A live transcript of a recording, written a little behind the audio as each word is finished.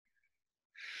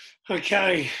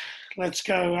Okay, let's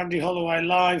go. Andy Holloway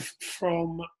live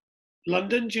from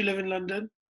London. Do you live in London?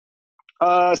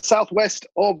 Southwest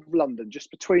of London, just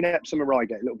between Epsom and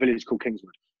Reigate, a little village called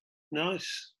Kingswood.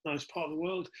 Nice part of the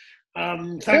world. Yeah,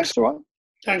 Thanks, it's all right.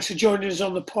 thanks for joining us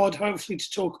on the pod. Hopefully, to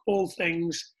talk all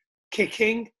things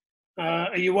kicking.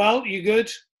 Are you well? Are you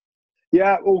good?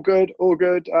 Yeah, all good, all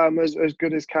good. As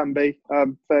good as can be.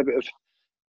 Fair bit of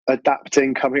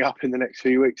adapting coming up in the next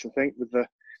few weeks, I think, with the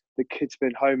kids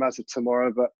being home as of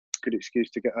tomorrow, but good excuse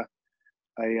to get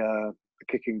a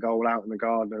kicking goal out in the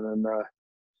garden and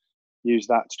use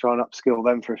that to try and upskill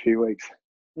them for a few weeks.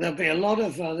 There'll be a lot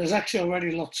of. There's actually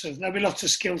already there'll be lots of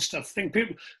skill stuff. I think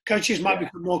coaches might Yeah,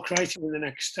 become more creative in the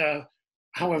next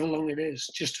however long it is,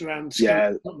 just around skill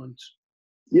yeah, development.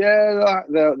 yeah.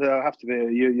 There'll have to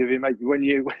be. When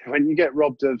you get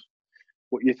robbed of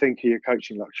what you think are your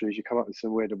coaching luxuries, you come up with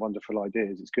some weird and wonderful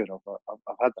ideas. It's good.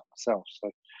 I've had that myself.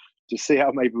 So just see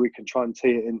how maybe we can try and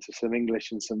tee it into some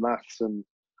English and some maths and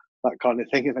that kind of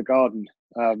thing in the garden.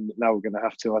 Now we're going to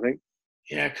have to, I think.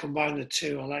 Yeah, combine the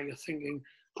two. I like your thinking.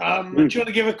 Do you want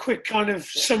to give a quick kind of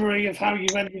summary of how you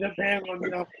ended up there on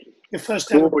your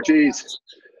first ever Oh, geez.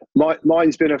 podcast?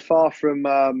 Mine's been a far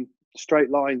from straight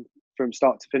line from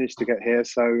start to finish to get here.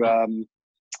 So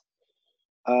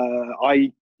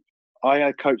I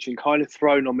had coaching kind of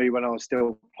thrown on me when I was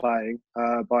still playing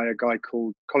by a guy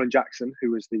called Colin Jackson,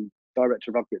 who was the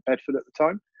director of rugby at Bedford at the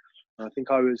time. I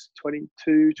think I was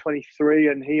 22, 23,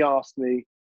 and he asked me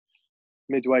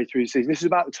midway through the season. This is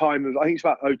about the time of, I think it's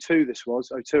about '02. This was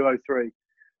 '02, '03.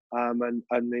 And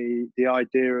the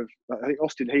idea of, I think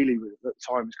Austin Healey at the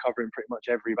time was covering pretty much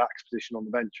every backs position on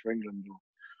the bench for England.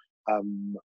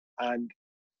 And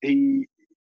he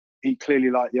clearly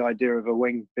liked the idea of a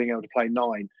wing being able to play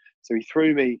nine. So he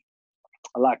threw me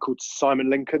a lad called Simon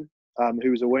Lincoln, who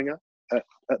was a winger at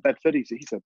Bedford. He's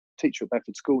a teacher at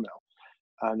Bedford School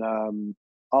now, and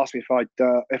asked me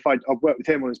if I'd work with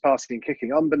him on his passing and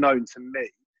kicking. Unbeknown to me,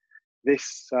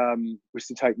 this was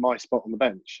to take my spot on the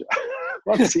bench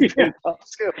once he built up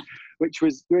skill, which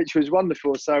was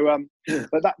wonderful. So,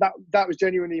 but that was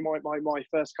genuinely my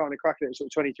first kind of crack at it. Sort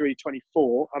of 23,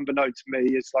 24. Unbeknown to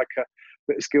me, it's like a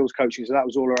bit of skills coaching. So that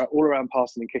was all around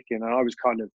passing and kicking, and I was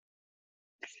kind of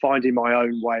finding my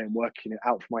own way and working it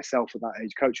out for myself at that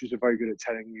age. Coaches were very good at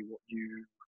telling you what you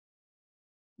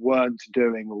weren't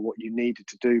doing or what you needed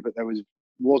to do, but there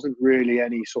wasn't really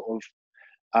any sort of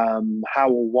how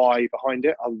or why behind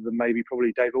it, other than maybe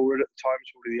probably Dave Allred at the time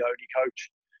was probably the only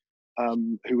coach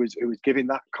who was giving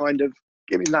that kind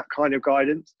of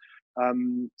guidance.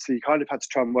 So you kind of had to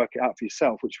try and work it out for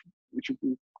yourself, which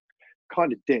we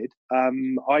kind of did.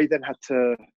 I then had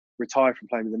to retire from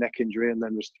playing with a neck injury and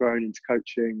then was thrown into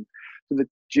coaching for the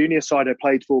junior side I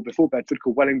played for before Bedford,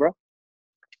 called Wellingborough,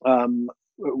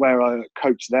 where I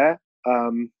coached there.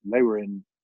 They were in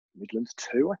Midlands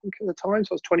 2, I think, at the time,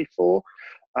 so I was 24.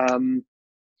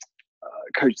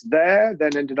 Coached there,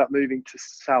 then ended up moving to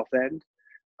Southend.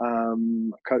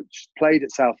 Played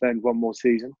at Southend one more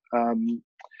season, and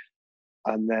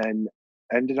then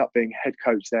ended up being head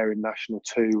coach there in National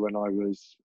 2 when I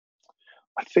was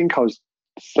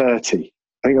 30.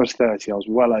 I think I was 30. I was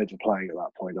well over playing at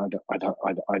that point. I'm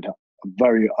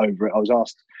very over it. I was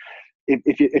asked,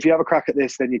 if you have a crack at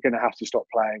this, then you're going to have to stop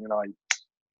playing, and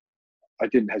I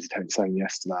didn't hesitate saying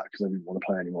yes to that because I didn't want to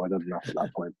play anymore. I'd had enough at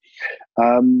that point.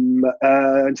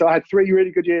 And so I had 3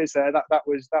 really good years there. That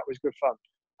was good fun.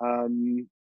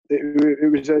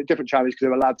 It was a different challenge because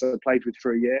there were lads I played with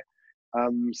for a year.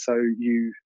 So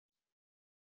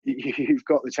you've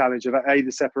got the challenge of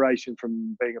the separation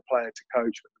from being a player to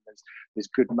coach, but there's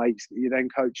good mates that you're then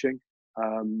coaching.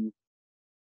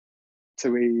 So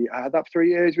we had that for 3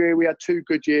 years. We had 2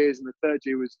 good years, and the third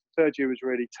year was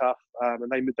really tough.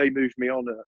 And they moved me on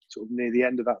at sort of near the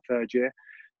end of that third year.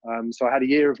 So I had a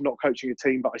year of not coaching a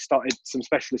team, but I started some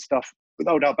specialist stuff with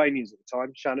Old Albanians at the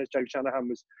time. James Shanahan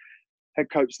was head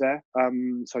coach there.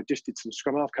 So I just did some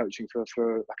scrum half coaching for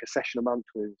like a session a month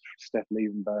with Steph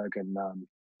Liebenberg, and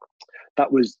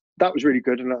that was really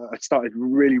good. And I started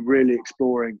really, really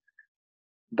exploring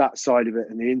that side of it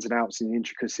and the ins and outs and the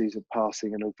intricacies of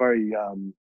passing, and a very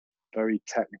very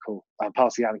technical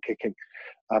passing and kicking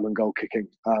and goal kicking.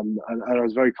 And I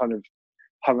was very kind of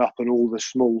hung up on all the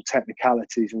small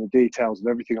technicalities and the details of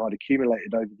everything I'd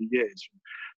accumulated over the years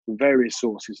from various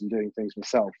sources and doing things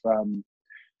myself. And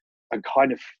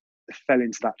kind of fell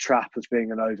into that trap of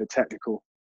being an over technical,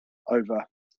 over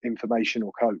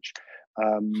informational coach.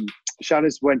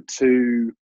 Shanners went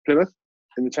to Plymouth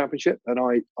in the Championship, and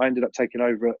I ended up taking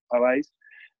over at OAs,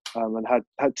 and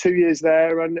had 2 years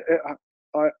there, and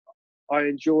I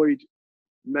enjoyed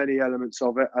many elements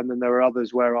of it, and then there were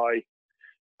others where I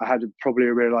had probably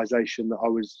a realization that I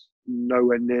was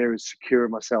nowhere near as secure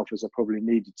in myself as I probably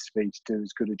needed to be to do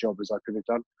as good a job as I could have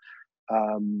done.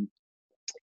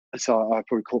 So I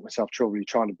probably caught myself probably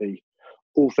trying to be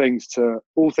all things to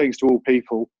all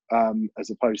people, as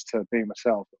opposed to being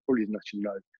myself. I probably didn't actually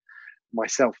know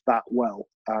myself that well,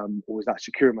 or was that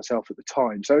secure in myself at the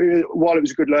time. So while it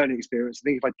was a good learning experience, I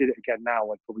think if I did it again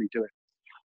now, I'd probably do it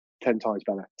 10 times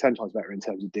better in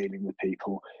terms of dealing with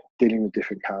people, dealing with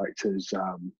different characters,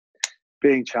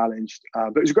 being challenged.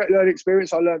 But it was a great learning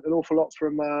experience. I learned an awful lot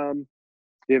from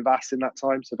Ian Vass in that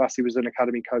time. So Vassy was an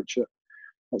academy coach at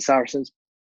Saracens.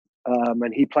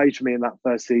 And he played for me in that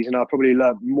first season. I probably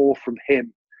learned more from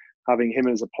him, having him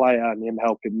as a player and him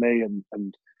helping me and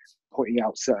pointing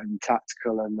out certain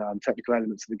tactical and technical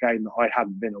elements of the game that I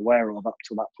hadn't been aware of up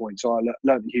to that point. So I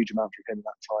learned a huge amount from him at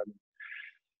that time.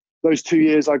 Those 2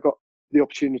 years, I got the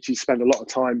opportunity to spend a lot of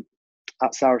time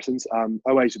at Saracens.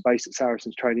 OAs were based at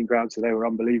Saracens training ground, so they were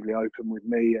unbelievably open with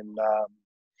me, and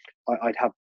I'd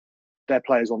have their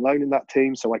players on loan in that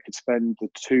team, so I could spend the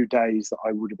 2 days that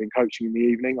I would have been coaching in the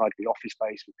evening. I'd be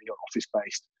office-based,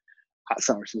 at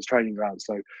Saracens training ground.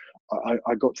 So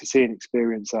I got to see and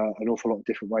experience an awful lot of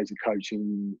different ways of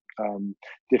coaching,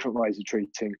 different ways of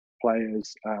treating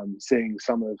players, seeing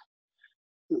some of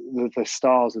the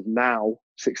stars of now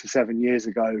 6 or 7 years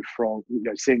ago, from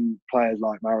seeing players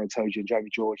like Maro Itoje and Jamie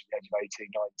George at the age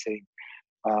of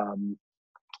 18,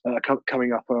 19,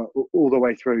 coming up all the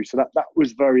way through. So that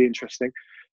was very interesting.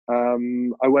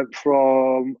 I went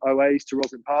from OAs to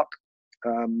Roslyn Park.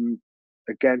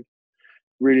 Again,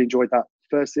 really enjoyed that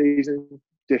first season.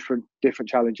 Different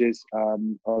challenges.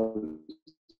 From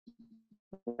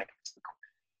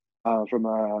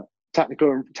a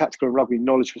tactical and rugby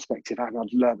knowledge perspective, and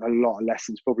I've learned a lot of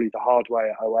lessons, probably the hard way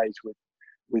at OAs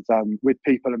with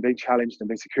people and being challenged and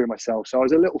being secure in myself. So I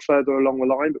was a little further along the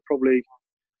line, but probably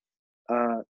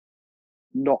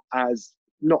not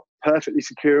perfectly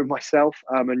secure in myself,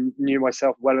 and knew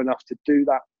myself well enough to do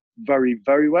that very,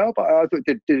 very well. But I thought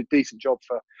did a decent job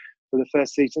for the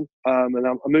first season, and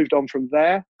I moved on from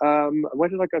there. Where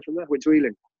did I go from there? Went to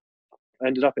Ealing. I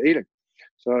ended up at Ealing.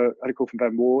 So I had a call from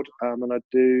Ben Ward, and I'd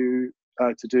do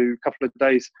to do a couple of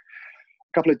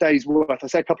days worth. I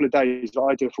say a couple of days, but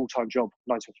I do a full-time job,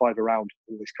 9 to 5 around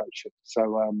all this coaching.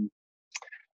 So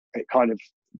it kind of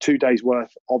 2 days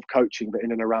worth of coaching, but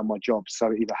in and around my job.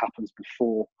 So it either happens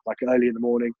before, like early in the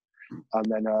morning, and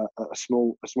then a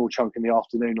small chunk in the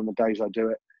afternoon on the days I do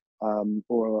it,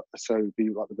 or so it'd be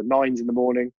like the 9s in the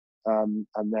morning, and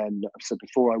then so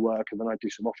before I work, and then I do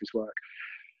some office work.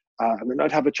 And then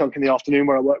I'd have a chunk in the afternoon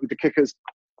where I work with the kickers,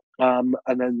 and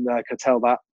then curtail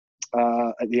that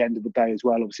at the end of the day as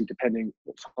well, obviously depending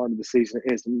what time of the season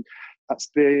it is. And that's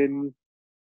been,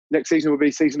 next season will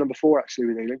be season number 4 actually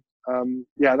with Ealing.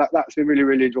 That's been really,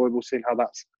 really enjoyable seeing how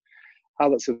that's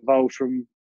evolved from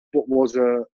what was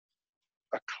a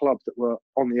club that were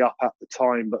on the up at the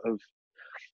time, but have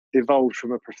evolved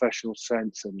from a professional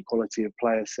sense and quality of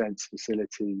player sense,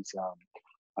 facilities,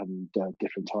 and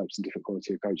different types and different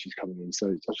quality of coaches coming in. So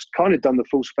I've just kind of done the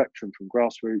full spectrum from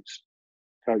grassroots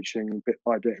coaching bit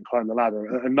by bit and climbed the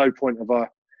ladder. At no point have I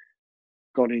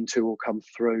gone into or come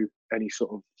through any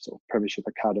sort of Premiership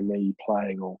academy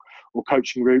playing or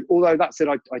coaching route. Although that said,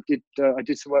 I did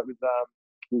some work with that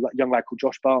young lad called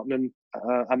Josh Barton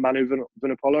and Manu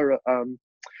Vunipola at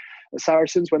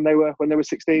Saracens when they were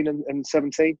 16 and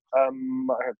 17. I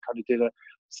kind of did a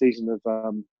season of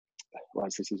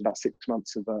this is about 6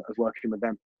 months of working with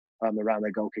them around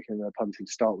their goal kicking and their punting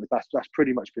to start with. That's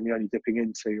pretty much been the only dipping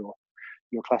into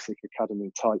your classic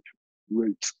academy type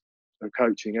route of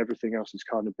coaching. Everything else has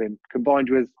kind of been combined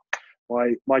with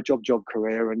my job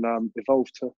career and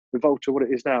evolved to what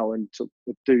it is now, and to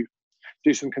do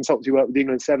some consultancy work with the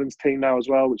England Sevens team now as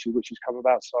well, which has come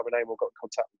about. Simon Amell got in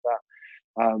contact with that,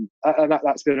 and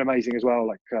that's been amazing as well.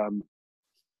 Like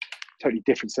totally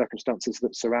different circumstances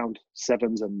that surround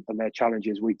Sevens and their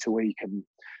challenges week to week and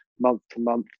month to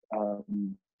month,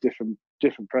 different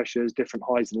pressures, different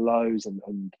highs and lows,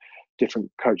 and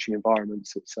different coaching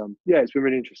environments. It's it's been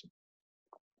really interesting.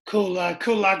 Cool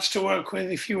lads to work with.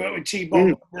 If you work with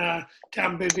T-Bob,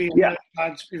 Dan Bibby and those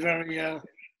lads, be very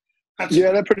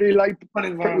they're pretty laid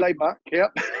back.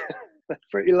 Yep.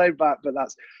 Pretty laid back, but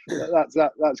that's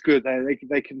good.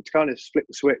 They can kind of split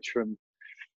the switch from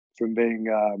being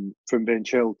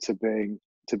chilled to being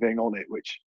on it,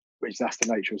 which that's the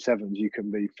nature of Sevens. You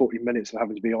can be 40 minutes of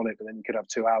having to be on it, but then you could have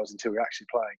 2 hours until you're actually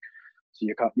playing. So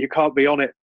you can't be on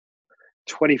it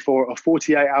 24 or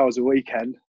 48 hours a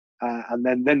weekend and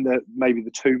then maybe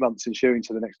the 2 months ensuing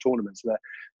to the next tournament. So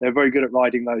they're very good at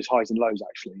riding those highs and lows.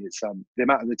 Actually, it's the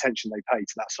amount of attention they pay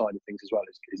to that side of things as well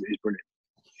is brilliant.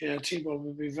 Yeah, T-Bob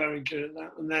would be very good at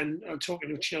that. And then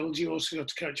talking of chilled, you also got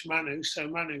to coach Manu. So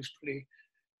Manu's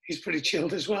he's pretty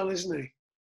chilled as well, isn't he?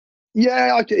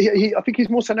 Yeah, I think he's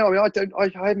more so now. I mean,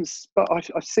 I haven't, but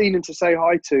I've seen him to say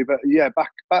hi to. But yeah,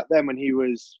 back then when he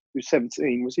was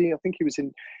 17, was he? I think he was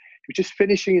just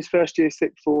finishing his first year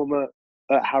sixth form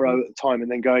at Harrow at the time,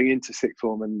 and then going into sixth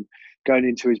form and going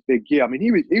into his big year. I mean,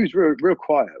 he was real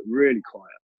quiet, really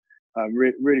quiet,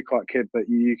 really quiet kid. But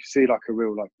you can see like a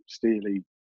real like steely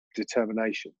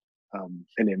determination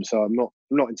in him. So I'm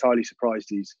not entirely surprised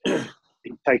he's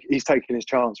taken his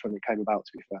chance when it came about.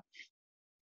 To be fair.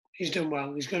 He's done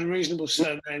well. He's got a reasonable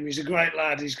surname. He's a great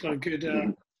lad. He's got a good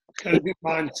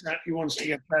mindset. He wants to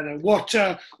get better. What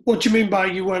do you mean by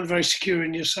you weren't very secure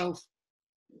in yourself?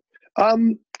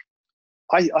 I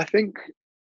think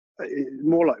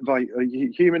more like by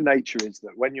human nature is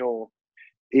that when you're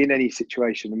in any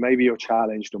situation and maybe you're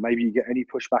challenged or maybe you get any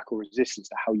pushback or resistance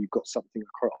to how you've got something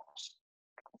across,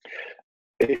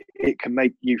 it can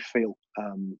make you feel.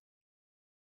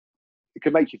 It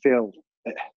can make you feel.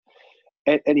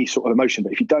 Any sort of emotion,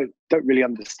 but if you don't really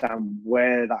understand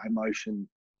where that emotion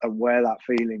and where that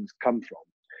feelings come from,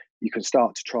 you can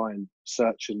start to try and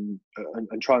search and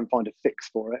try and find a fix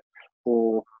for it,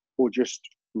 or just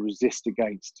resist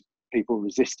against people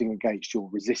resisting against you, or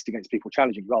resist against people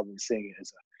challenging, rather than seeing it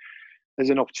as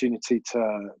an opportunity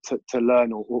to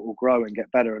learn or grow and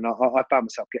get better. And I found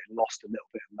myself getting lost a little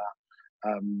bit in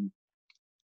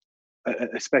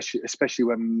that, especially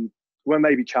when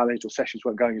maybe challenged or sessions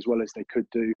weren't going as well as they could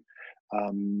do.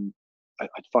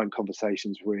 I'd find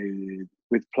conversations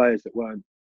with players that weren't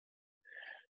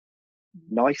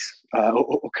nice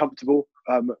or comfortable,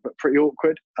 but pretty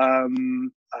awkward.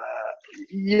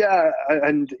 Yeah,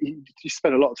 and you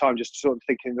spend a lot of time just sort of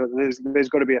thinking that there's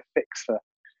got to be a fix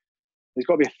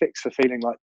for feeling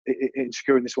like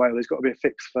insecure in this way, or there's got to be a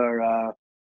fix for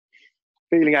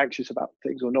feeling anxious about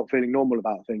things or not feeling normal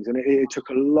about things. And it took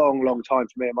a long time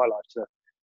for me in my life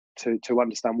to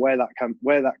understand where that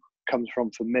comes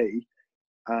from for me,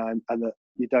 and that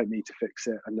you don't need to fix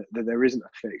it, and that there isn't a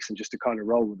fix, and just to kind of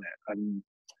roll with it. And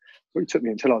it took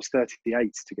me until I was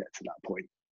 38 to get to that point,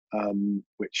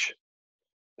 which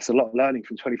it's a lot of learning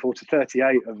from 24 to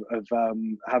 38 of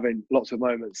having lots of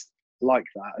moments like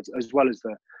that, as well as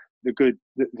the good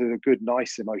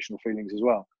nice emotional feelings as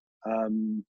well.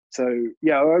 So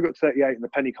yeah, I got to 38 and the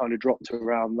penny kind of dropped to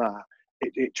around that.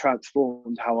 It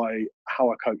transformed how I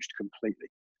coached completely.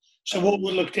 So what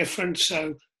would look different?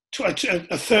 So a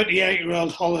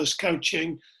 38-year-old Hollers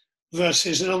coaching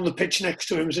versus, and on the pitch next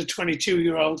to him is a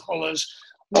 22-year-old Hollers.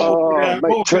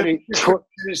 What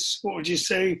would you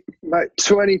say? Mate,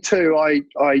 22,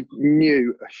 I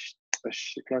knew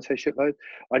can I say shitload?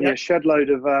 I knew a shed load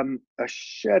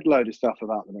of stuff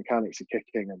about the mechanics of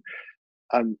kicking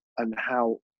and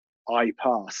how I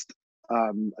passed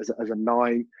as a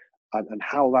 9, and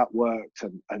how that worked,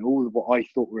 and all of what I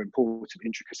thought were important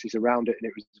intricacies around it. And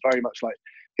it was very much like,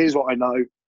 here's what I know,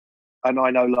 and I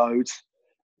know loads.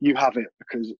 You have it,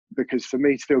 because for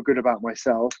me to feel good about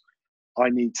myself, I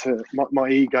need to. My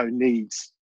ego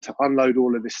needs to unload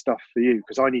all of this stuff for you,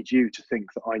 because I need you to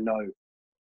think that I know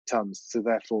tons. So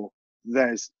therefore,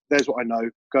 there's what I know.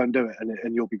 Go and do it,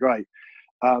 and you'll be great.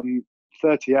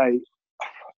 38.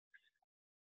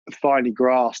 Finally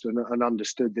grasped and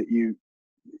understood that you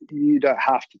don't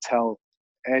have to tell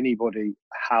anybody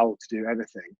how to do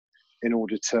anything in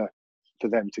order for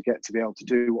them to be able to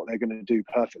do what they're going to do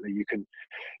perfectly. You can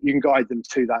guide them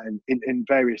to that in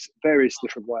various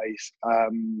different ways.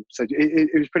 So it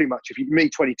was pretty much, me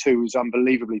 22 was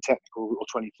unbelievably technical, or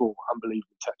 24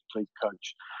 unbelievably technically to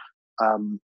coach.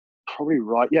 Probably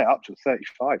right, yeah, up to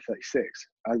 35, 36,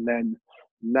 and then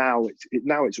now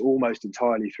it's almost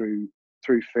entirely through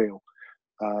feel.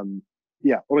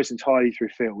 Almost entirely through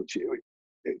feel, which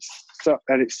it's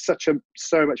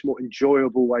so much more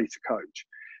enjoyable way to coach,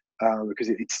 because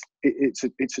it's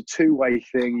a two-way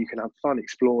thing. You can have fun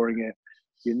exploring it.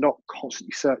 You're not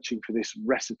constantly searching for this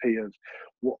recipe of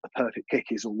what the perfect kick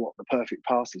is or what the perfect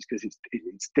pass is, because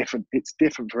it's different. It's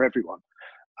different for everyone.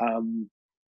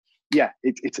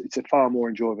 It's a far more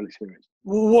enjoyable experience.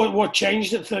 What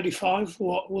changed at 35?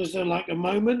 What was there, like a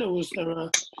moment, or was there a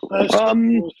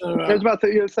person? It was about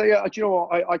 30 years. So yeah, do you know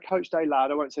what? I coached a lad.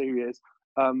 I won't say who he is.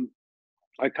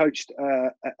 I coached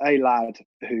a lad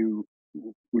who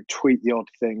would tweet the odd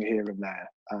thing here and there,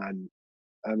 and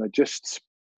I just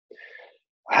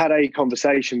had a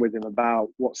conversation with him about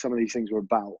what some of these things were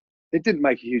about. It didn't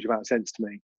make a huge amount of sense to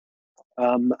me,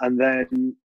 and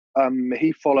then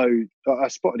he followed. I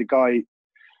spotted a guy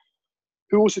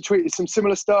who also tweeted some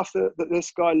similar stuff that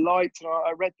this guy liked, and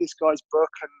I read this guy's book,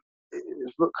 and it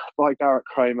was a book by Garrett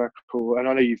Kramer called, and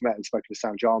I know you've met and spoken to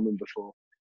Sam Jarman before.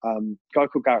 Guy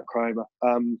called Garrett Kramer,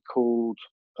 called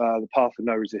The Path of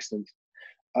No Resistance,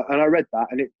 and I read that,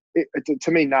 and it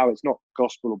to me now it's not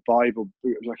gospel or Bible,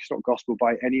 like it's not gospel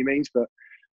by any means, but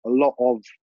a lot of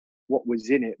what was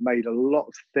in it made a lot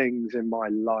of things in my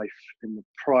life in the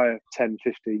prior 10,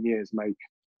 15 years make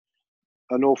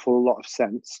an awful lot of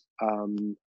sense.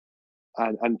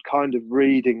 And kind of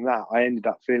reading that, I ended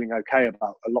up feeling okay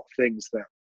about a lot of things that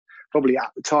probably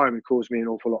at the time it caused me an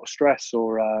awful lot of stress,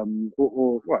 or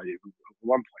well, at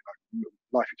one point, like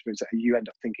life experience that you end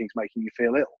up thinking is making you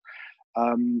feel ill.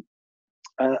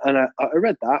 And I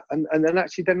read that, and then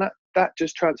actually that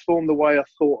just transformed the way I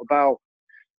thought about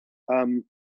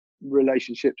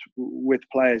relationships with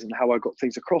players and how I got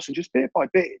things across, and just bit by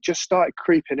bit it just started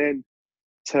creeping in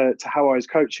to how I was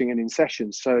coaching and in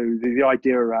sessions. So the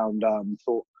idea around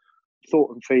thought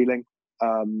and feeling.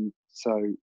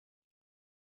 So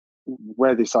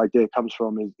where this idea comes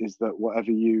from is that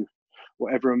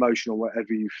whatever emotion or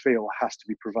whatever you feel has to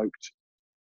be provoked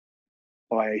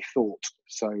by a thought.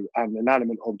 So an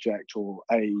inanimate object or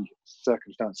a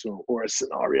circumstance or a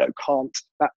scenario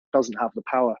doesn't have the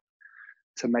power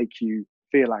to make you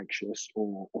feel anxious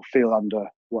or feel under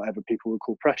whatever people would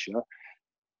call pressure.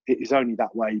 It is only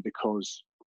that way because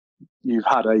you've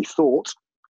had a thought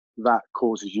that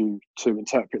causes you to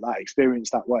interpret that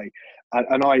experience that way.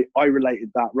 And I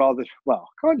related that rather, well,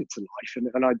 kind of to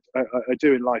life, and I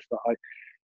do in life, but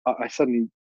I suddenly,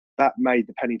 that made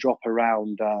the penny drop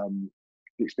around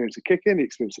the experience of kicking, the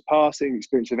experience of passing, the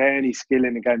experience of any skill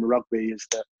in a game of rugby, is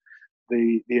that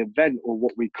the event, or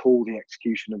what we call the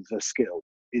execution of the skill,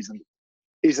 isn't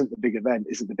the big event,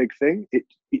 isn't the big thing.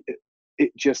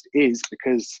 It just is,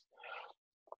 because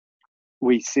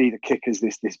we see the kick as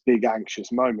this big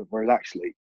anxious moment, whereas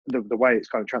actually the way it's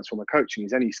kind of transformed my coaching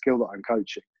is any skill that I'm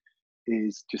coaching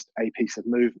is just a piece of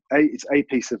movement. It's a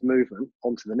piece of movement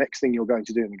onto the next thing you're going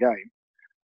to do in the game,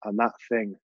 and that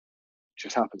thing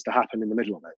just happens to happen in the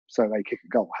middle of it. So a kick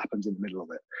at goal happens in the middle of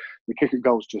it. The kick at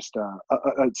goal is just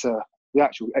the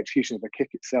actual execution of the kick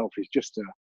itself is just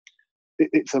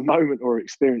it's a moment or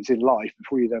experience in life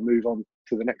before you then move on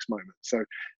to the next moment. So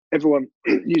everyone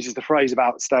uses the phrase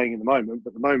about staying in the moment,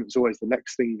 but the moment's always the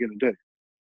next thing you're going to do,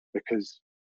 because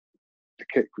the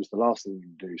kick was the last thing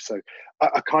you do. So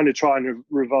I kind of try and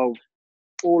revolve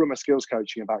all of my skills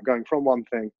coaching about going from one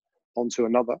thing onto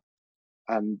another.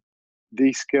 And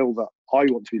the skill that I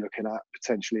want to be looking at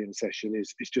potentially in a session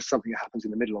is just something that happens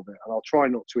in the middle of it. And I'll try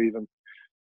not to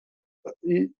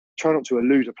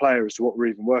elude a player as to what we're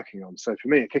even working on. So for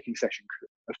me, a kicking session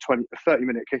of a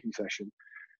 30-minute kicking session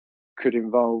could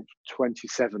involve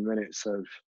 27 minutes of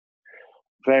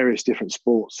various different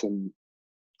sports and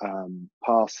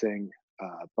passing,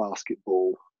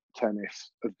 basketball,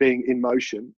 tennis, of being in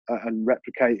motion and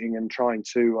replicating and trying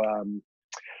to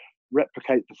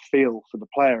replicate the feel for the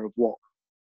player of what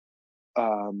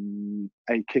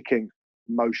a kicking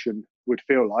motion would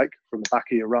feel like from the back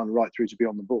of your run right through to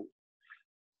beyond the ball.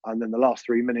 And then the last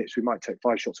 3 minutes, we might take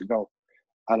 5 shots at goal.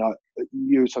 And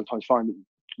you sometimes find that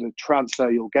the transfer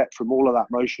you'll get from all of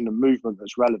that motion and movement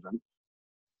that's relevant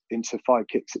into 5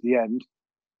 kicks at the end,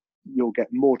 you'll get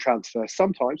more transfer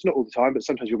sometimes, not all the time, but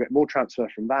sometimes you'll get more transfer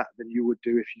from that than you would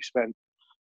do if you spent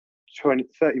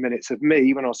 30 minutes of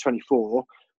me when I was 24,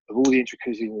 of all the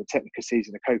intricacies and the technicacies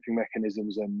and the coping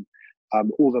mechanisms and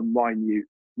all the minute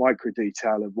micro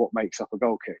detail of what makes up a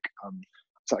goal kick.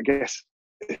 So I guess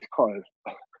it's quite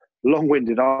a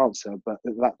long-winded answer, but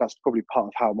that's probably part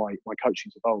of how my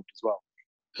coaching's evolved as well.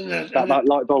 That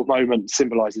light bulb moment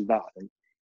symbolises that, I think.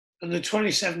 And the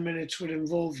 27 minutes would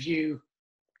involve you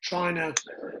trying to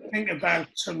think about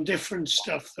some different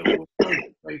stuff that would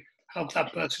hopefully help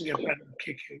that person get better at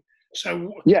kicking.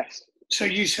 So yes. So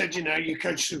you said, you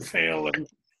coach through feel, and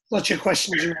lots of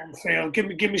questions around feel.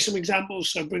 Give me some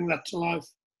examples, so bring that to life.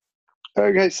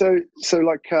 Okay, so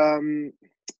like the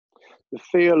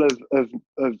feel of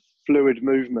fluid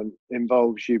movement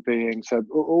involves you being, so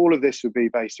all of this would be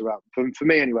based around, for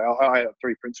me anyway, I have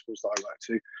 3 principles that I work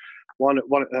to. One,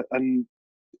 and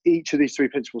each of these 3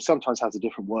 principles sometimes has a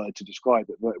different word to describe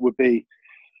it, but it would be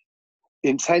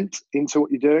intent into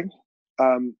what you're doing,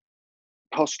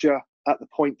 posture at the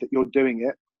point that you're doing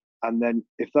it, and then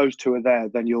if those 2 are there,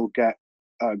 then you'll get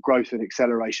growth and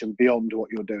acceleration beyond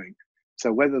what you're doing.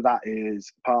 So whether that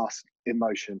is pass in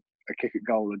motion, a kick at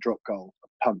goal, a drop goal, a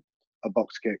punt, a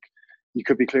box kick, you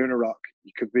could be clearing a ruck,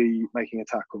 you could be making a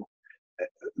tackle.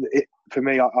 For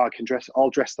me, I'll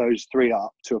dress those 3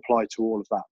 up to apply to all of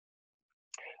that.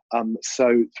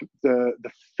 So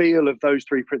the feel of those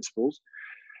three principles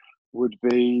would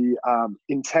be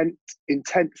intent.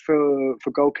 Intent for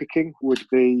goal kicking would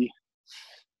be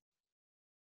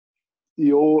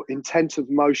your intent of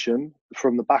motion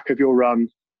from the back of your run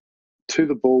to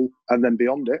the ball and then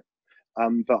beyond it.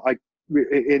 But I,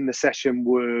 in the session,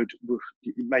 would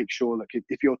make sure that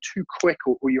if you're too quick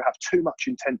or you have too much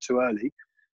intent too early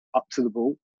up to the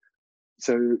ball.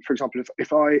 So, for example,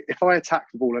 if I attack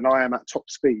the ball and I am at top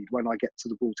speed when I get to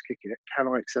the ball to kick it, can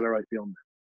I accelerate beyond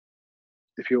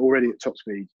it? If you're already at top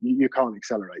speed, you can't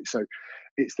accelerate. So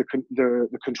it's the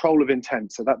control of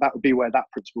intent. So that would be where that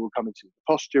principle would come into. The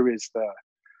posture is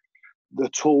the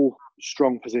tall,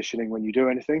 strong positioning when you do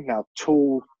anything. Now,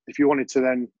 tall, if you wanted to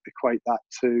then equate that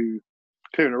to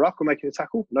clearing a ruck or making a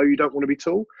tackle, no, you don't want to be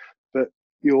tall, but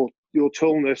your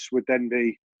tallness would then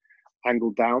be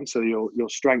angled down. So your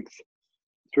strength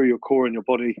through your core and your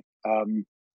body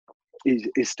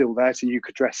is still there. So you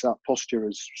could dress up posture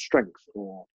as strength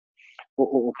or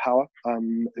power,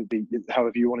 it'd be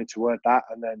however you wanted to word that,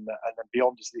 and then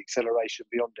beyond is the acceleration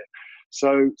beyond it.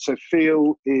 So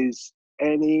feel is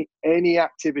any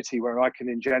activity where I can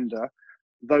engender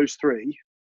those three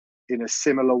in a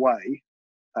similar way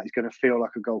that is going to feel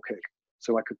like a goal kick.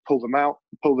 So I could pull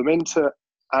them into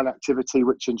an activity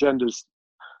which engenders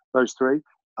those three,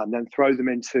 and then throw them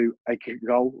into a kick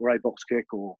goal or a box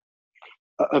kick or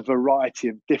a variety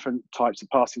of different types of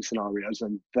passing scenarios,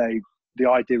 and the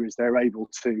idea is they're able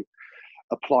to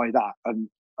apply that, and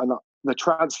the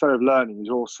transfer of learning is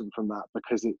awesome from that,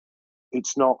 because it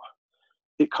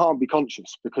can't be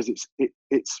conscious, because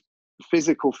it's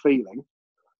physical feeling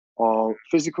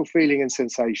and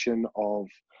sensation of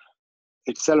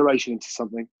acceleration into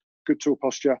something, good tool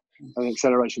posture, and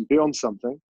acceleration beyond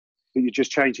something, but you're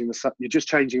just changing the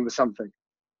something.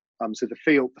 So the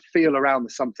feel around the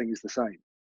something is the same.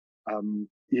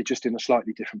 You're just in a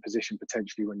slightly different position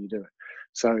potentially when you do it.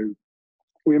 So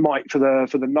we might, for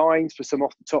the nines, for some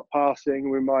off the top passing,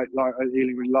 we might, like at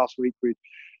Ealing last week,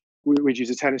 we'd use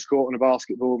a tennis court and a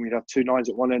basketball, and we'd have two nines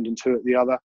at one end and two at the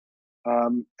other.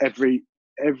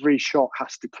 Every shot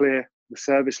has to clear the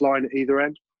service line at either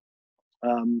end.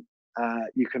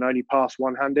 You can only pass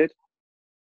one-handed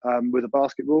with a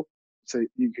basketball. So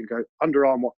you can go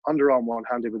underarm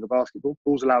one-handed with a basketball.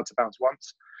 Ball's allowed to bounce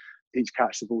once. Each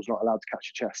catch, the ball's not allowed to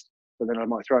catch your chest. But then I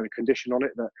might throw in a condition on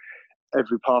it that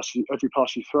every pass you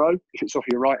throw, if it's off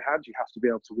your right hand, you have to be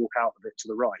able to walk out a bit to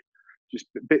the right. Just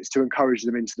bits to encourage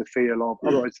them into the feel of,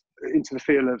 otherwise, into the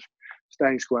feel of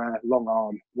staying square, long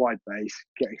arm, wide base,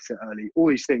 getting set early. All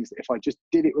these things that if I just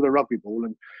did it with a rugby ball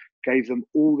and gave them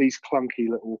all these clunky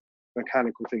little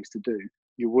mechanical things to do,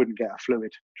 you wouldn't get a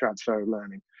fluid transfer of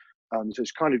learning. So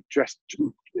it's kind of dressed.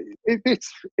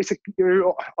 It's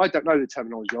I don't know the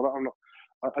terminology of it.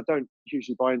 I don't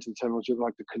usually buy into the terminology of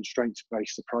like the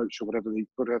constraints-based approach or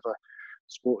whatever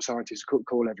sports scientists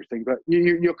call everything. But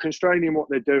you're constraining what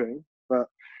they're doing, but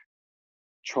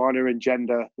trying to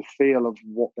engender the feel of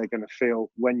what they're going to feel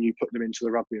when you put them into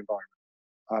the rugby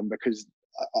environment. Because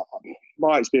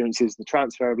my experience is the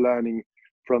transfer of learning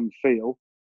from feel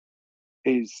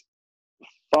is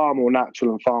far more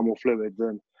natural and far more fluid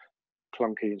than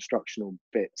clunky instructional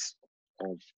bits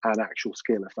of an actual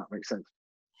skill, if that makes sense.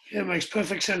 Yeah, it makes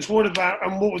perfect sense. What would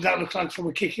that look like from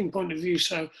a kicking point of view?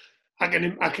 So I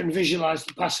can visualize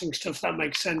the passing stuff. That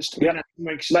makes sense to me. Yep. That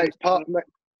makes sense.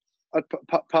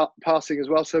 Passing as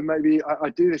well. So maybe I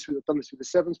do this. I've done this with the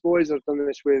sevens boys. I've done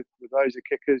this with those are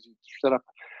kickers. You set up,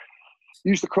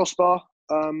 use the crossbar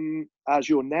as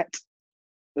your net.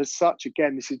 As such,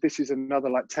 again, this is another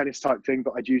like tennis type thing,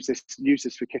 but I'd use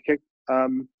this for kicking.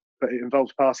 But it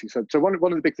involves passing. So one of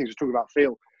the big things we're talking about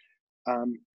feel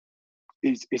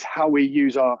is how we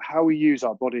use our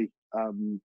body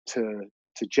to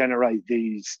generate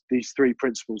these three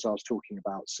principles I was talking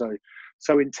about.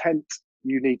 So intent,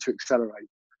 you need to accelerate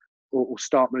or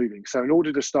start moving. So in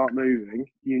order to start moving,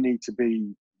 you need to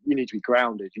be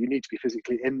grounded. You need to be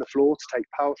physically in the floor to take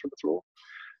power from the floor.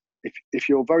 If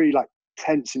you're very like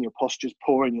tense and your posture's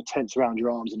poor and you're tense around your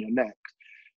arms and your neck,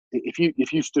 if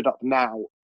you stood up now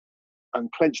and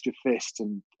clenched your fists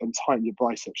and tightened your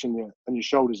biceps and your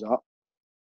shoulders up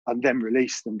and then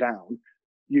release them down,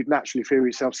 you'd naturally feel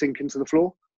yourself sink into the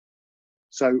floor.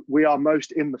 So we are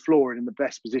most in the floor and in the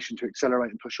best position to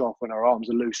accelerate and push off when our arms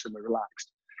are loose and we're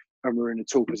relaxed and we're in a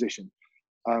tall position.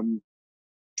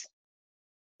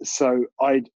 So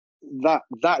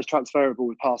that is transferable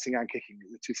with passing and kicking,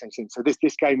 the two same things. So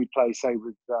this game we play, say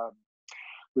with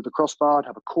the crossbar, I'd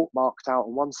have a court marked out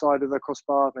on one side of the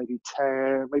crossbar, maybe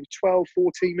 12,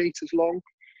 14 meters long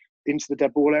into the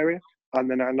dead ball area, and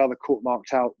then another court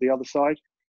marked out the other side.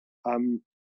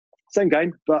 Same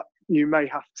game, but you may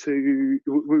have to.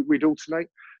 We'd alternate.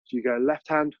 So you go left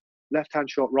hand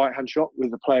shot, right hand shot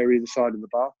with the player either side of the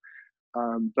bar.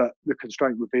 But the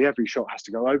constraint would be every shot has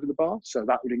to go over the bar. So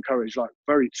that would encourage like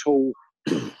very tall,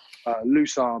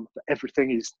 loose arm. But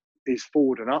everything is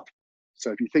forward and up.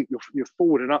 So if you think your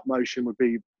forward and up motion would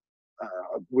be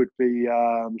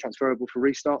transferable for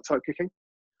restart type kicking.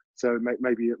 So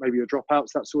maybe your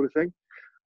dropouts, that sort of thing.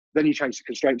 Then you change the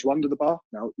constraint to under the bar.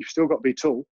 Now you've still got to be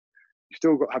tall. You've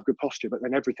still got to have good posture, but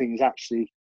then everything is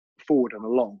actually forward and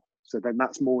along. So then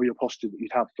that's more your posture that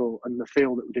you'd have for, and the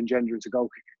feel that would engender into goal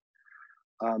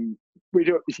kicking.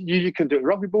 You can do it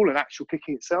rugby ball and actual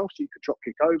kicking itself. So you could drop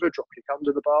kick over, drop kick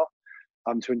under the bar,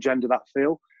 to engender that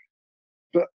feel.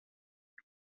 But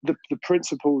the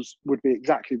principles would be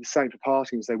exactly the same for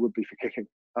passing as they would be for kicking.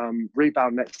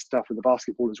 Rebound net stuff with the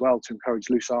basketball as well to encourage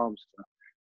loose arms.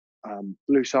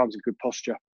 Loose arms and good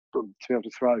posture to be able to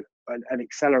throw and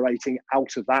accelerating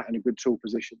out of that in a good tool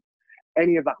position.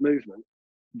 Any of that movement,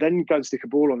 then go and stick a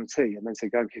ball on a tee and then say,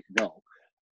 go and kick a goal.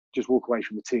 Just walk away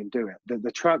from the tee and do it.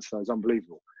 The transfer is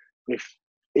unbelievable. If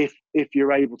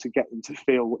you're able to get them to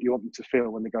feel what you want them to feel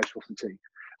when they go off the tee.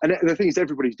 And the thing is,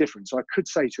 everybody's different. So I could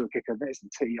say to a kicker, there's the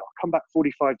tee, come back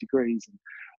 45 degrees and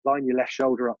line your left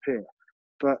shoulder up here.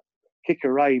 But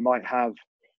kicker A might have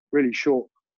really short,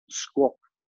 squat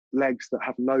legs that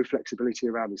have no flexibility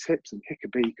around his hips, and kicker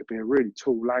B could be a really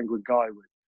tall, languid guy with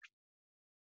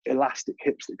elastic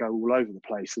hips that go all over the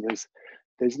place. So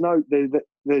there's no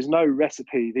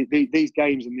recipe. These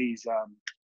games and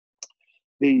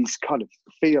these kind of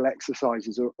feel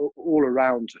exercises are all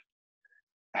around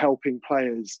helping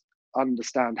players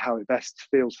understand how it best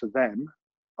feels for them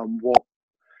and what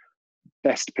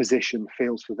best position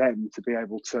feels for them to be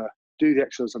able to do the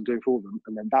exercise I'm doing for them,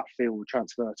 and then that feel will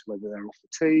transfer to whether they're off the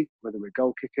tee, whether we're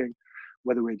goal kicking,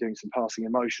 whether we're doing some passing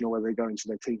in motion, or whether they go into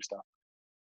their team stuff.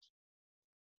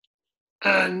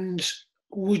 And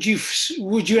would you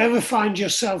ever find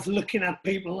yourself looking at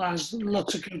people, as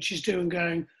lots of coaches do, and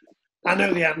going, I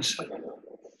know the answer,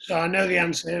 so I know the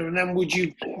answer here, and then would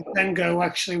you then go,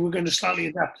 actually, we're going to slightly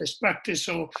adapt this practice,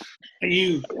 or are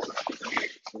you,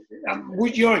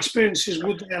 would your experiences,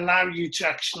 would they allow you to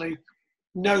actually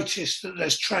notice that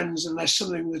there's trends and there's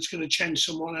something that's going to change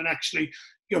someone, and actually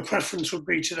your preference would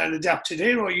be to then adapt it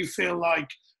here, or you feel like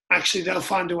actually they'll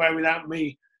find a way without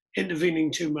me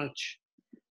intervening too much?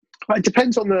 It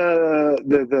depends on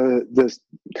the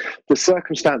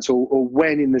circumstance or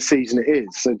when in the season it is.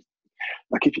 So,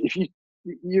 like if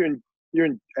you're in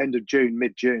end of June,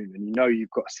 mid-June, and you know you've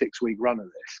got a 6-week run of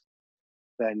this,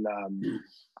 then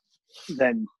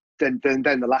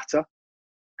the latter,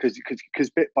 because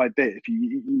bit by bit, if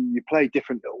you play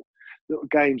different little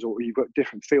games, or you've got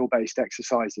different feel-based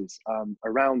exercises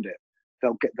around it,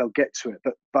 they'll get to it.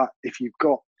 But if you've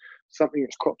got something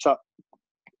that's cropped up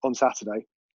on Saturday,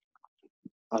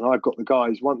 and I've got the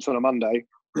guys once on a Monday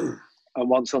and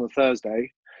once on a Thursday,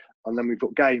 and then we've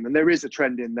got game, and there is a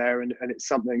trend in there, and it's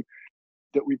something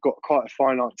that we've got quite a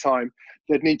finite time,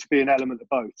 there'd need to be an element of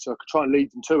both. So I could try and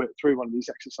lead them to it through one of these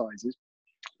exercises,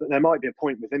 but there might be a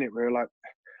point within it where like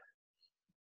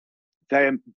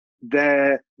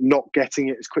they're not getting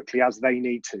it as quickly as they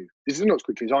need to. This is not as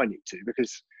quickly as I need to,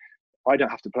 because I don't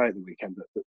have to play at the weekend,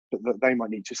 but they might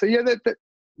need to. So yeah,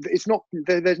 it's not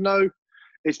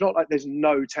like there's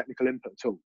no technical input at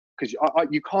all, because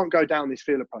you can't go down this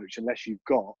feel approach unless you've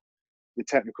got the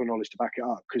technical knowledge to back it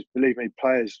up. Because believe me,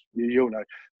 players, you'll know,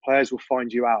 players will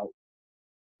find you out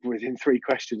within 3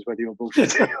 questions whether you're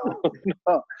bullshitting or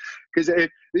not. Because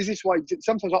this is why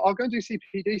sometimes I'll go and do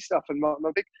CPD stuff, and my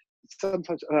big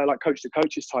sometimes like coach to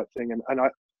coaches type thing, and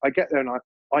I get there and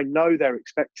I know they're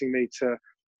expecting me to.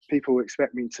 People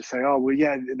expect me to say, oh well,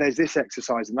 yeah, there's this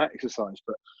exercise and that exercise,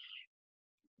 but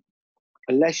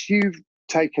unless you've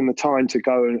taken the time to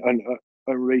go and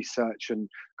research and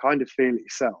kind of feel it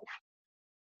yourself,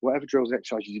 whatever drills and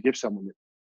exercises you give someone,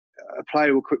 a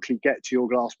player will quickly get to your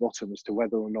glass bottom as to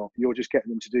whether or not you're just getting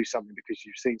them to do something because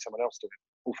you've seen someone else do it,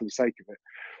 or for the sake of it,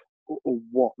 or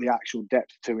what the actual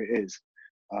depth to it is.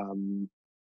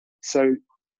 So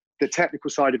the technical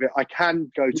side of it, I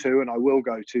can go to, and I will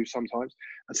go to sometimes.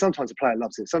 And sometimes a player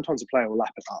loves it. Sometimes a player will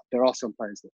lap it up. There are some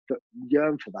players that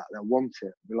yearn for that. They'll want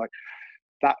it. They're like,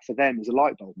 that for them is a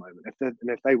light bulb moment.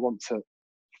 If they want to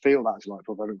feel that as a light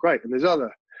bulb moment, great. And there's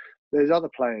other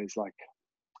players like,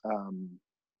 I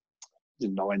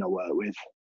work with.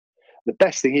 The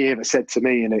best thing he ever said to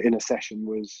me in a session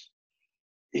was,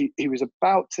 he was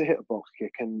about to hit a box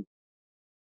kick, and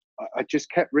I just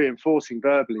kept reinforcing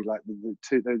verbally, like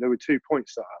there were 2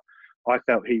 points that I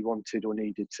felt he wanted or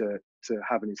needed to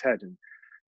have in his head, and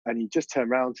And he just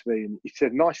turned around to me and he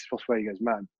said, nicest possible way, he goes,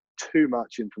 man, too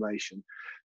much information.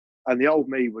 And the old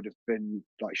me would have been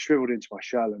like shriveled into my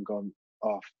shell and gone,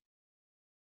 oh,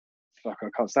 fuck, I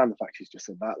can't stand the fact he's just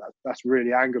said that. That's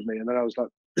really angered me. And then I was like,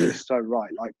 you're so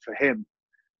right. Like for him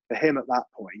at that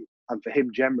point, and for him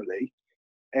generally,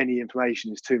 any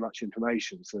information is too much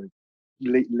information. So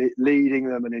leading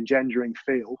them and engendering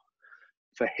feel,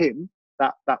 for him,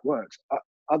 that works.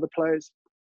 Other players,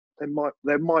 they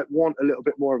might want a little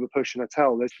bit more of a push and a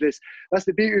tell. That's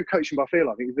the beauty of coaching by feel.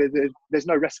 I think there's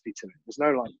no recipe to it. There's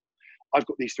no like, I've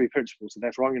got these 3 principles, and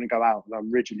therefore I'm going to go out and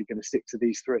I'm rigidly going to stick to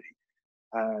these 3.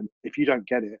 And if you don't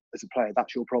get it as a player,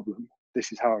 that's your problem.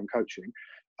 This is how I'm coaching.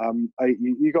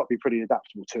 You got to be pretty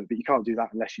adaptable to it, but you can't do that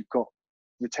unless you've got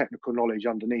the technical knowledge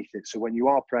underneath it. So when you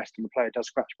are pressed and the player does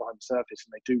scratch behind the surface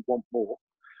and they do want more,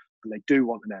 and they do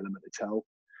want an element to tell,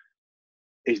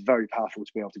 it's very powerful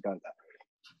to be able to go there.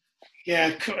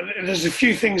 Yeah, there's a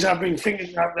few things I've been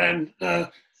thinking about then.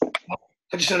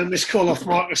 I just had a missed call off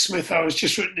Marcus Smith. I was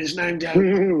just writing his name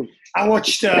down. I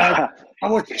watched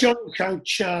John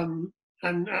coach, and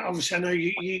obviously I know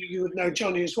you would know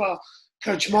Johnny as well.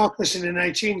 Coach Marcus in an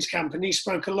 18s camp, and he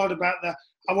spoke a lot about that.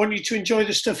 I want you to enjoy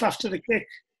the stuff after the kick.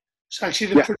 So actually,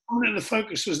 the predominant of the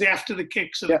focus was the after the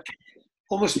kick. So the kick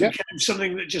almost became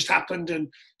something that just happened. And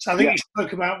so I think he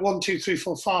spoke about 1, 2, 3,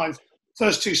 4, 5.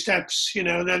 First 2 steps,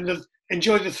 and then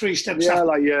enjoy the 3 steps. Yeah,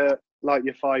 like your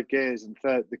 5 gears, and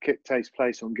the kick takes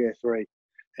place on gear 3.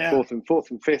 Yeah. Fourth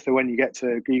and fifth are when you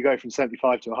go from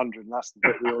 75 to 100, and that's the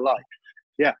bit we all like.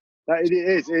 Yeah, it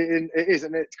is,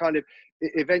 and it's kind of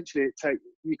eventually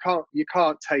you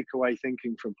can't take away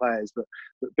thinking from players, but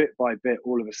bit by bit,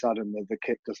 all of a sudden the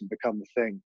kick doesn't become the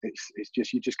thing. It's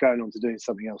just you're just going on to doing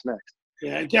something else next.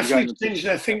 Yeah, it definitely changed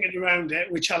their thinking around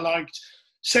it, which I liked.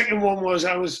 Second one was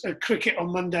I was at cricket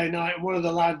on Monday night, and one of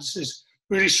the lads is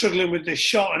really struggling with this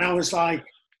shot, and I was like,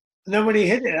 and then when he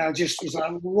hit it, I just was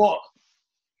like, what?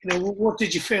 What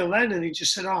did you feel then? And he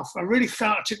just said, I really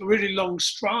felt I took a really long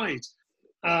stride.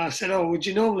 I said, would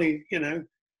you normally,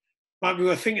 might be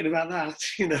worth thinking about that,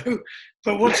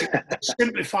 But once again,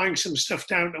 simplifying some stuff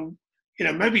down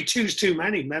to, maybe 2's too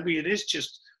many. Maybe it is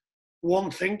just one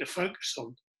thing to focus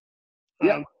on.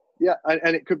 Yeah,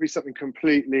 and it could be something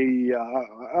completely,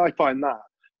 I find that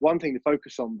one thing to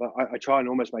focus on, but I try and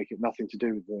almost make it nothing to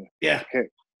do with the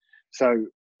kick. So,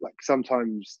 like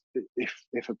sometimes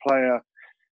if a player,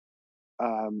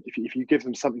 if you give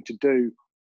them something to do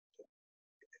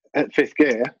at 5th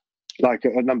gear, like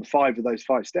at number 5 of those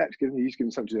 5 steps, you give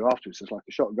them something to do afterwards. So it's like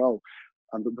a shot goal.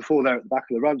 But before they're at the back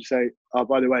of the run, you say,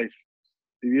 by the way, if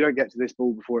you don't get to this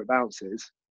ball before it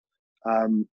bounces,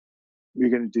 you're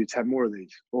going to do 10 more of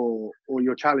these. Or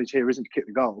your challenge here isn't to kick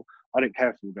the goal. I don't care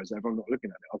if the ball goes over. I'm not looking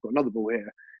at it. I've got another ball here.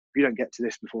 If you don't get to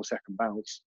this before second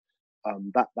bounce,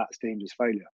 that's deemed as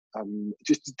failure.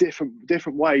 Just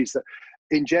different ways that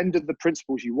engender the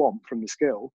principles you want from the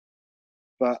skill,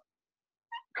 but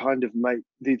kind of make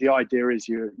the idea is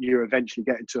you're eventually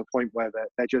getting to a point where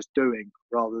they're just doing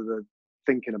rather than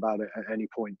thinking about it at any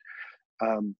point.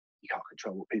 You can't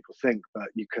control what people think, but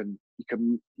you can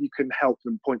help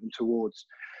them, point them towards.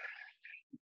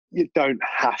 You don't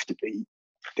have to be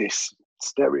this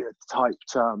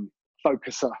stereotyped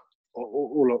focuser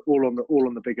all on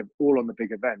the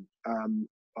big event. I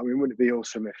mean, wouldn't it be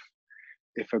awesome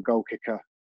if a goal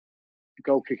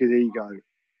kicker's ego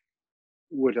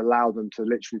would allow them to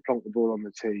literally plonk the ball on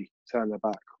the tee, turn their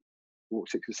back, walk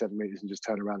 6 or 7 meters, and just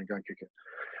turn around and go and kick it,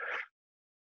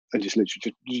 and just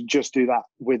literally just do that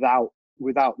without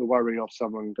the worry of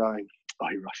someone going,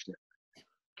 he rushed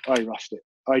it.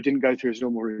 I didn't go through his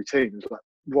normal routine. It's like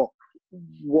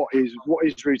what is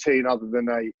routine other than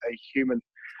a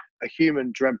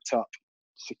human dreamt up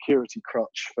security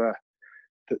crutch for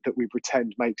that we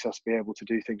pretend makes us be able to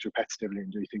do things repetitively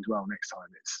and do things well next time.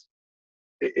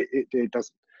 It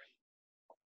doesn't.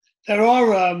 There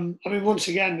are, once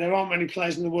again, there aren't many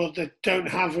players in the world that don't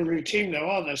have a routine, though,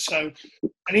 are there? So,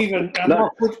 and even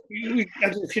Mark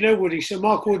if you know Woody, so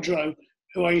Mark Woodrow,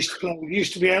 who I used to play with,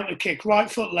 used to be able to kick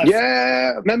right foot, left.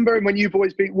 Yeah, remember him when you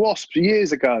boys beat Wasps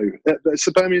years ago at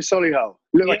Suburban Solihull?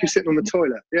 Looked like you're sitting on the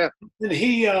toilet. Yeah,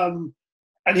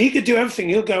 and he could do everything.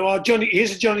 He'll go, Johnny,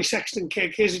 here's a Johnny Sexton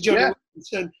kick, here's a Johnny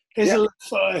Wilkinson, here's a left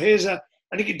footer,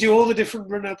 and he could do all the different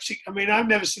run-ups. I mean, I've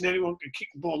never seen anyone could kick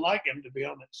the ball like him, to be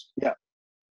honest. Yeah.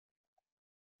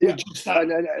 And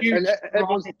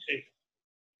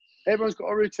everyone's got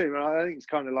a routine, and I think it's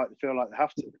kind of like they feel like they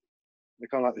have to. They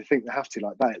kind of like they think they have to,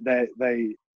 like that.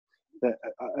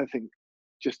 I think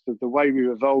just the way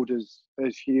we've evolved as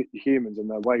humans, and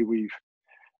the way we've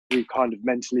kind of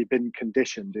mentally been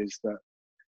conditioned is that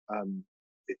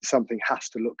something has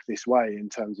to look this way in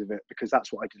terms of it, because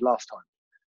that's what I did last time.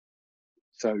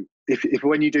 So if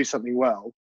when you do something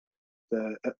well,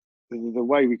 the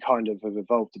way we kind of have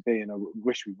evolved to be, and I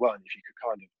wish we weren't, if you could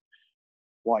kind of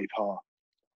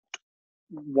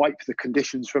wipe the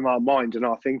conditions from our mind and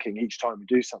our thinking each time we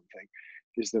do something,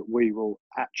 is that we will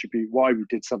attribute why we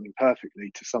did something perfectly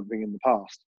to something in the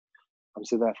past. And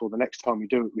so therefore the next time we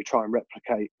do it, we try and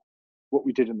replicate what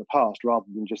we did in the past rather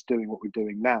than just doing what we're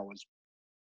doing now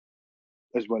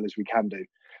as well as we can do.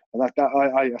 And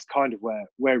that's kind of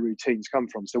where routines come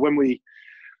from. So when you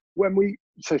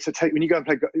go and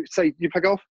play, say you play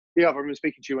golf. Yeah, I remember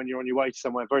speaking to you when you're on your way to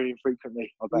somewhere very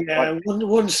infrequently. I bet. Yeah,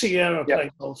 once a year I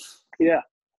play golf. Yeah.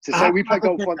 So say we play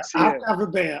golf once a year. I have to have a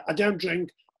beer. I don't drink,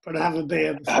 but I have a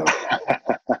beer before.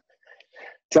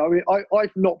 So I mean,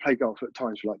 I've not played golf at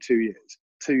times for like 2 years.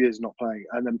 2 years not playing,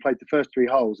 and then played the first 3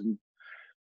 holes and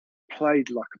played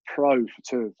like a pro for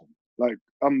 2 of them, like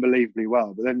unbelievably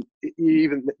well. But then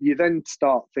you then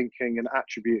start thinking and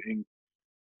attributing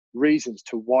reasons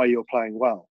to why you're playing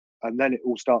well, and then it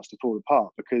all starts to fall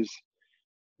apart because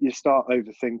you start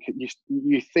overthinking.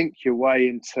 You think your way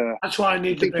into. That's why I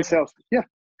need to think yourself.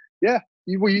 Yeah.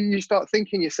 You start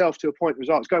thinking yourself to a point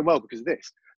where it's going well because of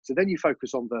this. So then you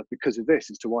focus on the because of this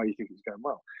as to why you think it's going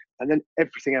well, and then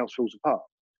everything else falls apart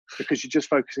because you're just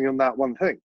focusing on that one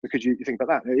thing. Because you think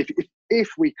about that. If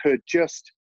we could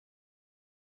just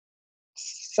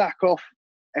sack off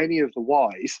any of the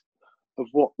whys of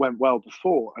what went well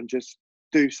before and just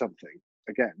do something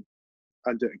again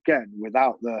and do it again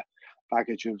without the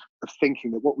baggage of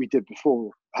thinking that what we did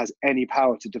before has any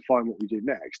power to define what we do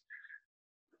next,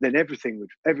 then everything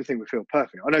would feel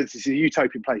perfect. I know this is a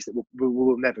utopian place that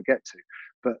we'll never get to,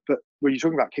 but when you're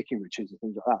talking about kicking routines and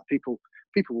things like that, people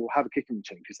will have a kicking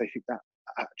routine because they think that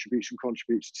attribution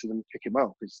contributes to them kicking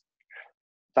well, because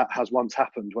that has once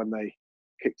happened when they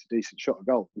kicked a decent shot of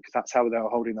golf, because that's how they were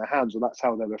holding their hands, or that's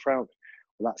how they were frowning,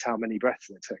 or that's how many breaths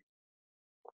they took.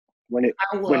 When it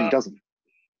doesn't.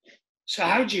 So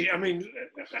how do you? I mean,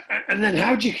 and then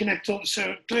how do you connect up?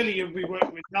 So clearly you'll be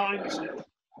working with 9s and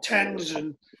 10s,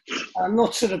 and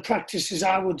lots of the practices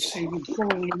I would see would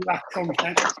probably lack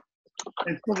context.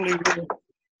 They probably will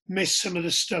miss some of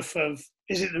the stuff of,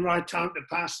 is it the right time to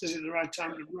pass? Is it the right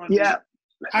time to run? Yeah.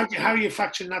 How are you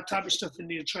factoring that type of stuff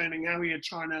into your training? How are you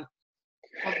trying to?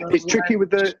 It's tricky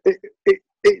with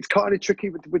it's kind of tricky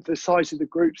with the size of the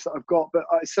groups that I've got, but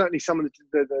certainly some of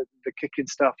the kicking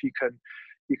stuff you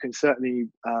can certainly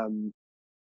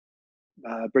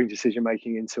bring decision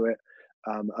making into it,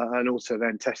 and also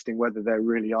then testing whether they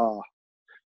really are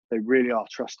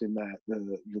trusting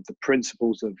the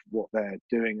principles of what they're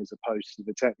doing as opposed to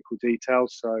the technical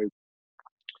details. So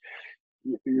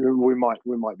we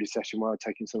might be a session where I'm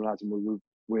taking some lads and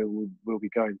we'll be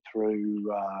going through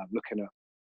looking at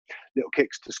little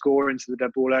kicks to score into the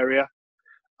dead ball area,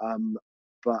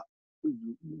 but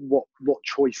what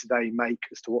choice they make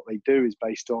as to what they do is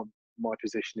based on my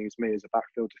positioning as me as a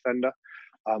backfield defender.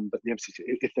 But the emphasis,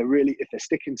 if they're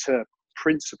sticking to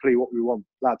principally what we want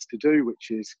lads to do,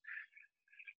 which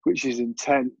is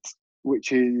intent,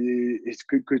 which is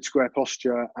good square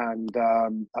posture and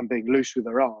being loose with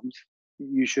their arms,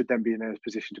 you should then be in a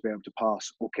position to be able to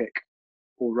pass or kick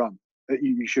or run.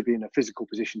 You should be in a physical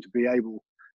position to be able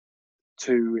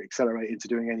to accelerate into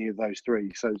doing any of those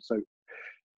three. So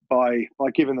by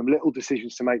giving them little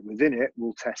decisions to make within it,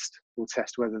 we'll test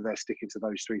whether they're sticking to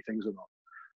those 3 things or not.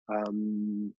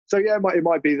 So yeah, it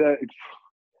might be that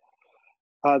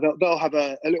they'll have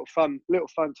a little fun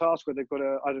task where they've got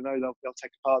they'll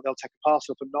take a pass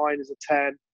off a 9 as a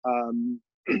 10.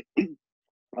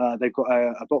 They've got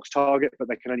a box target, but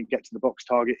they can only get to the box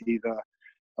target either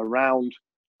around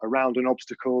an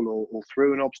obstacle or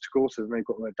through an obstacle. So then they've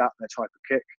got to adapt their type of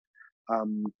kick.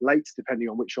 Late, depending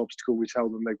on which obstacle we tell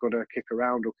them they've got to kick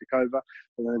around or kick over,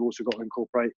 and then they've also got to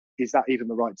incorporate, is that even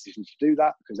the right decision to do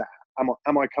that? Because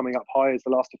am I coming up high as the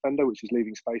last defender, which is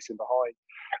leaving space in behind?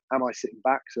 Am I sitting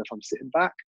back? So if I'm sitting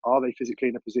back, are they physically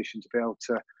in a position to be able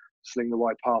to sling the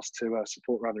wide pass to a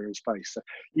support runner in space? So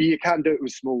you can do it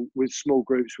with small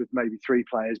groups with maybe 3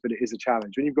 players, but it is a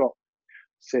challenge. When you've got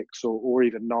 6 or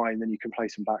even 9, then you can play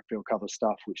some backfield cover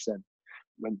stuff, which then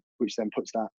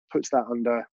puts that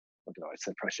under, I don't know, I'd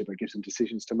say pressure, but gives them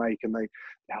decisions to make, and they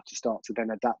have to start to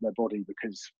then adapt their body,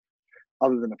 because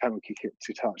other than a penalty kick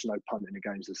to touch, no punt in the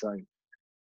game's the same.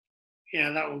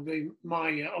 Yeah, that would be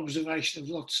my observation of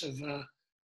lots of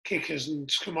kickers and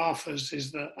scrum halfers,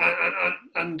 is that,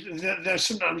 and there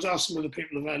sometimes are some other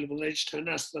people available. They just don't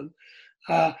ask them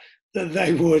that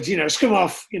they would, scrum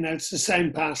half. It's the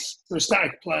same pass for a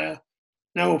static player,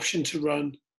 no option to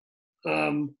run.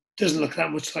 doesn't look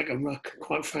that much like a ruck,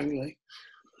 quite frankly.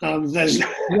 There's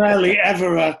rarely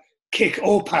ever a kick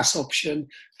or pass option,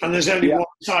 and there's only one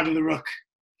side of the ruck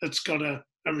that's got a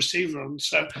receiver on.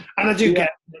 So, and I do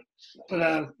get it, but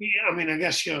I mean, I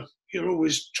guess you're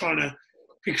always trying to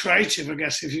be creative, I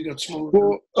guess, if you've got smaller.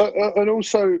 Well, and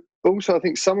also, I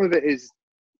think some of it is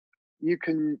you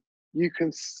can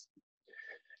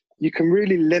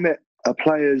really limit a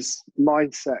player's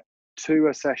mindset to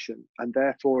a session, and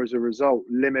therefore, as a result,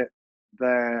 limit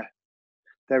their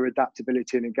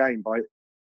adaptability in a game by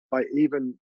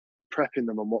even prepping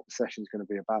them on what the session's going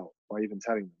to be about, by even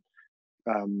telling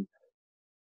them.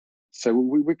 So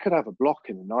we could have a block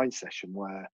in a 9 session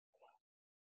where,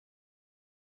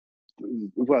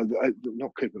 well,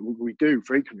 not could, but we do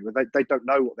frequently, where they don't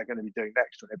know what they're going to be doing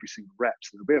next on every single rep,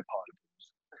 so there'll be a pile of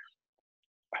balls.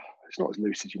 It's not as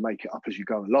loose as you make it up as you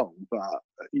go along, but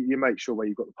you make sure where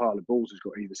you've got the pile of balls has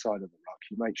got either side of the ruck.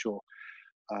 You make sure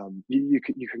you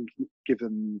can give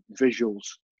them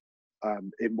visuals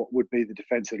in what would be the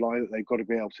defensive line that they've got to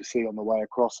be able to see on the way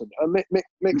across, and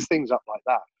mix things up like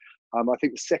that. I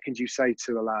think the second you say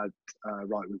to a lad,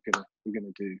 right, we're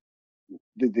gonna do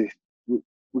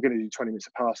 20 minutes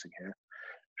of passing here,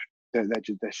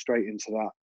 they're straight into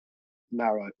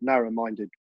that narrow-minded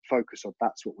focus of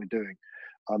that's what we're doing,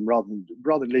 rather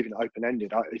than leaving it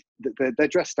open-ended. They're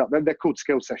dressed up. They're called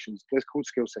skill sessions. They're called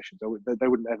skill sessions. They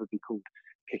wouldn't ever be called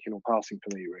kicking or passing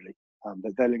for me, really.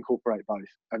 They'll incorporate both.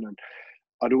 And then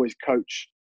I'd always coach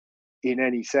in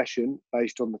any session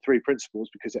based on the 3 principles,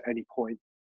 because at any point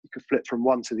you could flip from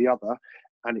one to the other,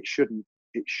 and it shouldn't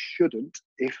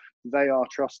if they are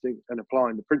trusting and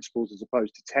applying the principles as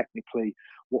opposed to technically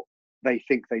what they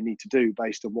think they need to do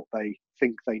based on what they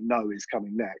think they know is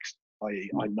coming next.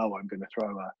 I.e., I know I'm going to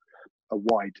throw a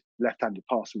wide left-handed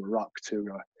pass from a ruck to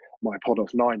my pod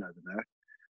off 9 over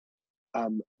there.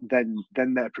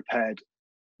 Then they're prepared.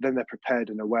 Then they're prepared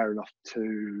and aware enough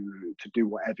to do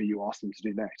whatever you ask them to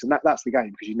do next. And that's the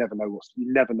game, because you never know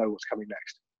what's coming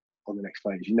next on the next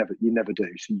phase. You never do.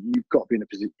 So you've got to be in a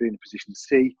position to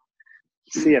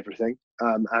see everything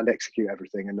and execute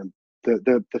everything. And then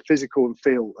the physical and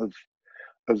feel of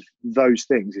those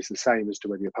things is the same as to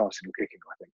whether you're passing or kicking,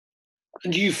 I think.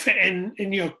 And do you fit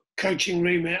in your coaching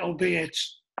remit, albeit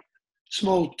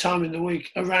small time in the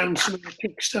week, around some of the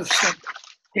kick stuff, so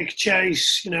kick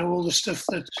chase, all the stuff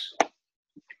that's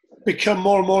become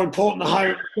more and more important the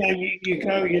higher up the game you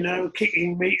go,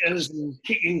 kicking meters and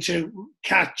kicking to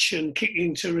catch and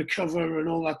kicking to recover and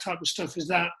all that type of stuff. Is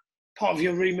that part of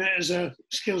your remit as a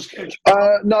skills coach?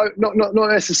 No, not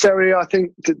necessarily. I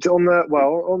think on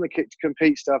the kick to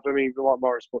compete stuff, I mean, my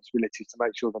responsibility is to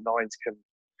make sure the 9s can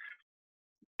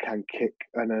kick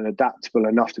and are adaptable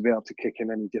enough to be able to kick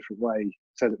in any different way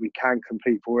so that we can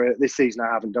compete for it. This season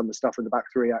I haven't done the stuff in the back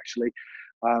 3 actually.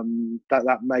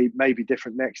 That may be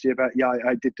different next year, but yeah,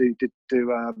 I did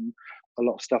do a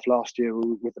lot of stuff last year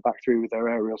with the back 3 with their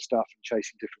aerial stuff and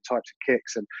chasing different types of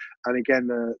kicks, and again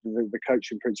the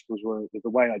coaching principles were the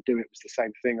way I do it was the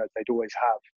same thing. They'd always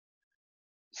have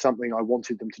something I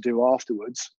wanted them to do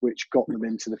afterwards, which got them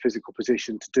into the physical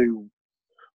position to do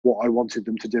what I wanted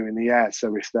them to do in the air.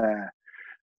 So if they're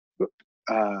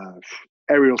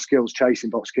aerial skills, chasing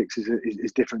box kicks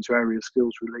is different to aerial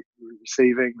skills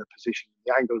receiving. The position,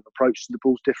 the angle of approach to the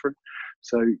ball's different.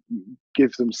 So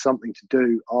give them something to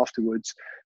do afterwards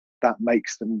that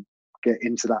makes them get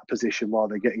into that position while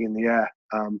they're getting in the air.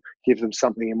 Give them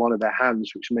something in one of their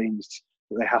hands, which means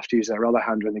that they have to use their other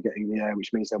hand when they're getting in the air,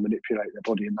 which means they'll manipulate their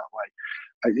body in that way.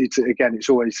 It's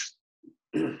always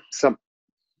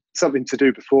something to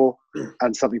do before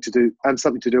and something to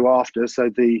do after. So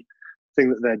the thing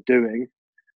that they're doing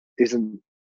isn't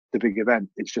the big event.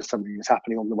 It's just something that's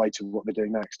happening on the way to what they're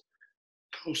doing next.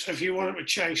 Cool. So if you want to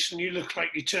chase and you look like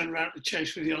you turn around to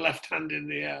chase with your left hand in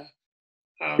the air,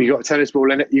 you got a tennis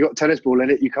ball in it. You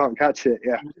can't catch it.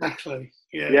 Yeah, exactly.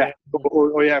 Yeah.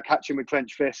 Or catching with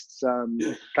clenched fists.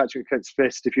 Catching with clenched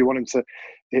fist. If you want them to,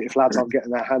 if lads aren't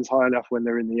getting their hands high enough when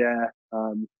they're in the air,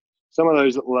 some of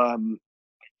those little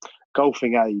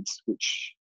golfing aids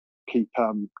which keep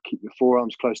your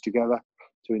forearms close together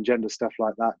to engender stuff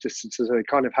like that, just so they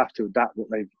kind of have to adapt what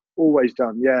they've always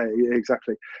done. Yeah,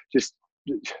 exactly. Just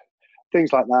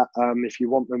things like that. If you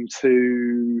want them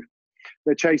to,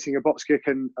 they're chasing a box kick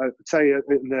and say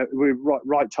we're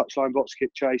right touchline box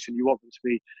kick chase, and you want them to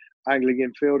be angling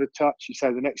in field of touch. You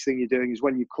say the next thing you're doing is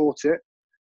when you caught it,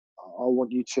 I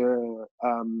want you to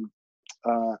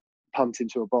punt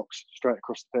into a box straight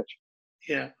across the pitch.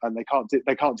 Yeah, and they can't do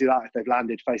that if they've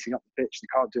landed facing up the pitch. They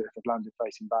can't do it if they've landed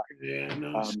facing back. Yeah,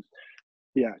 nice.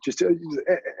 yeah, just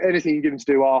anything you get them to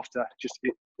do after, just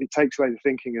it takes away the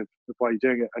thinking of why you're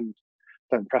doing it, and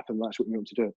don't prep them. That's what you want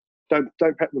to do.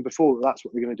 Don't prep them before. That's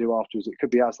what they're going to do afterwards. It could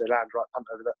be as they land, right, punt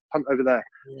over there, punt over there.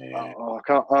 Yeah. Oh, I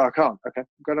can't. Oh, I can't. Okay,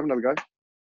 go and have another go.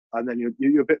 And then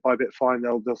you're bit by bit find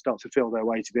they'll start to feel their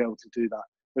way to be able to do that.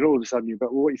 And all of a sudden well,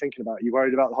 what are you thinking about? Are you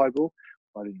worried about the high ball?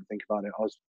 I didn't even think about it.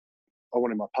 I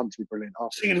wanted my punt to be brilliant.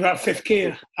 Thinking about fifth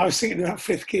gear. I was thinking about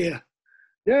fifth gear.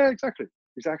 Yeah, exactly.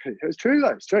 It's true though.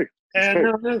 It's true.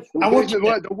 No.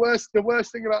 The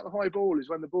worst thing about the high ball is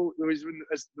when the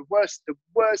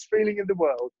worst feeling in the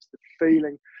world is the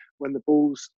feeling when the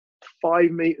ball's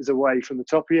 5 meters away from the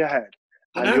top of your head,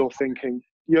 and you're thinking,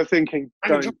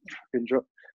 don't fucking drop.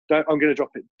 I'm going to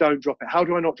drop it. Don't drop it. How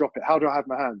do I not drop it? How do I have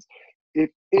my hands?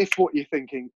 If what you're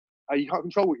thinking, you can't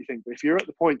control what you think, but if you're at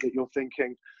the point that you're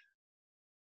thinking,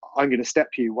 I'm going to step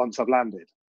you once I've landed.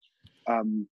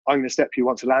 I'm going to step you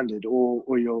once I've landed,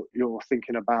 or you're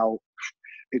thinking about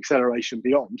acceleration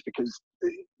beyond, because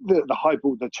the high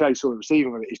ball, the chase or the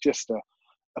receiving of it is just a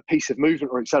piece of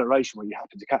movement or acceleration where you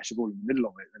happen to catch the ball in the middle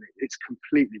of it, and it's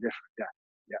completely different. Yeah.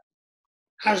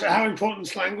 How important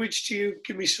is language to you?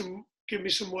 Give me some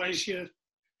ways you're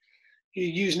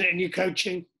using it in your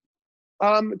coaching.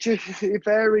 It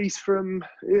varies.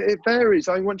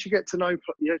 I mean, once you get to know,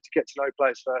 you have to get to know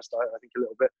players first. I think a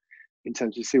little bit in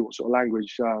terms of see what sort of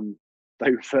language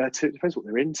they refer to. It depends what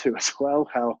they're into as well.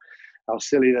 How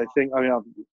silly they think. I mean,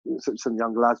 some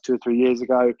younger lads 2 or 3 years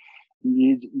ago,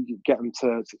 you get them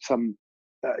to some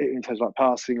in terms of like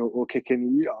passing or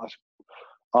kicking. You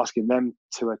asking them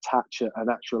to attach an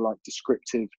actual like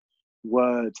descriptive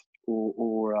word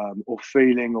or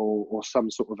feeling or some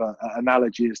sort of a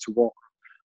analogy as to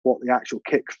what the actual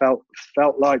kick felt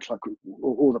like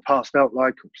or the pass felt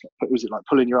like. Was it like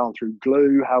pulling your arm through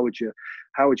glue? How would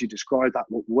you describe that?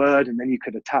 What word? And then you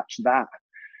could attach that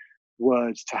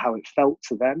word to how it felt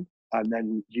to them, and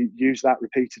then you use that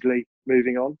repeatedly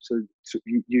moving on. So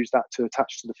you use that to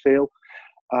attach to the feel.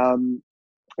 And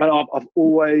I've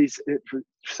always,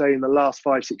 say in the last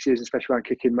 5-6 years, especially around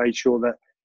kicking, made sure that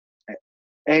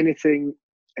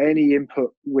any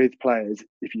input with players,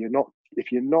 if you're not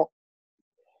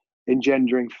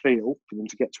engendering feel for them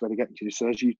to get to where they're getting to. So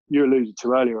as you alluded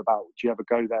to earlier about, do you ever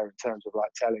go there in terms of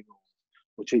like telling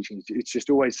or teaching? It's just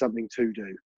always something to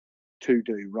do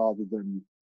rather than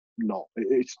not.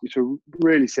 It's a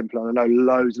really simple, and I know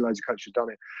loads and loads of coaches have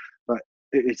done it, but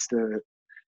it's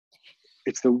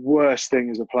the worst thing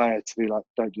as a player to be like,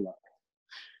 don't do that.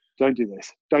 Don't do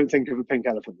this. Don't think of a pink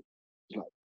elephant. It's like,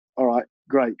 all right,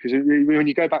 great. Because when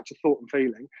you go back to thought and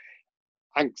feeling,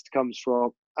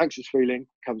 anxious feeling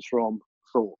comes from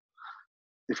thought.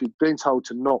 If you're being told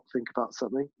to not think about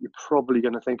something, you're probably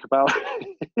going to think about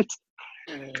it.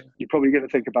 You're probably going to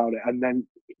think about it, and then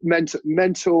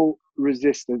mental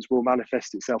resistance will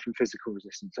manifest itself in physical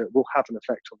resistance. So it will have an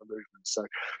effect on the movement. So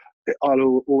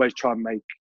I'll always try and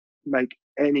make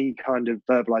any kind of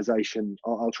verbalization.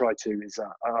 I'll try to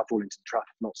I fall into the trap.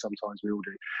 Not sometimes, we all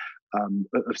do.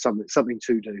 Of something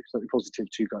to do, something positive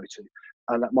to go to,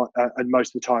 and that might and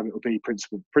most of the time it will be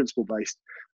principle based,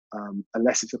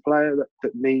 unless it's a player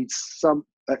that needs some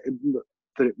that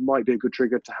it might be a good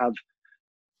trigger to have.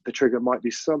 The trigger might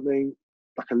be something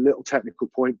like a little technical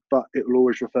point, but it will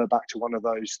always refer back to one of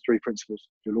those 3 principles.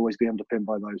 You'll always be underpinned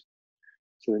by those.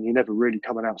 So then you're never really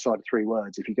coming outside of 3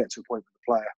 words. If you get to a point with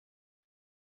the player,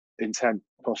 intent,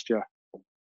 posture,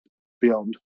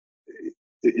 beyond,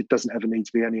 it doesn't ever need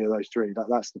to be any of those 3.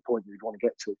 That's the point you'd want to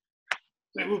get to.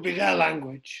 It would be their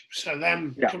language. So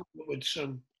them coming up with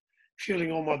some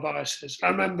fueling all my biases. I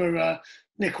remember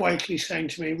Nick Wakely saying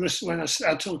to me when I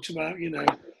talked about,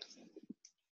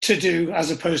 to do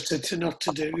as opposed to not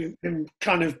to do, him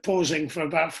kind of pausing for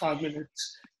about 5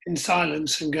 minutes in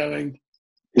silence and going,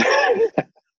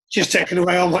 just taking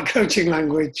away all my coaching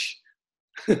language.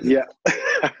 Yeah.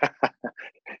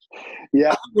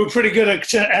 Yeah, we're pretty good at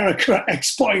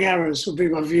spotting errors. Would be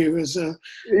my view.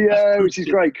 Which is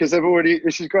great because they've already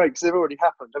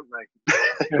happened, haven't they?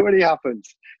 They've already happened.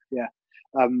 Yeah.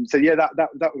 So yeah,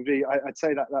 that would be. I'd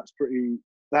say that's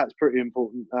pretty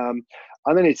important. And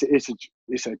then it's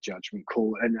a judgment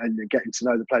call and getting to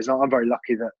know the players. I'm very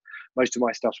lucky that most of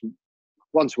my stuff's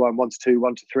 1-to-1, 1-to-2,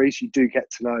 1-to-3. So you do get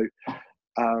to know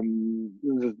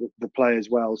the players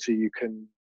well, so you can.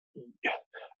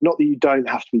 Not that you don't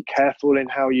have to be careful in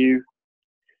how you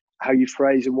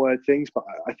phrase and word things, but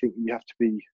I think you have to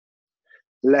be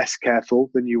less careful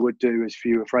than you would do if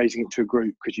you were phrasing it to a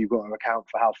group, because you've got to account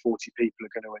for how 40 people are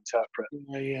going to interpret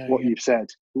what you've said.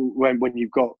 When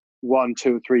you've got 1,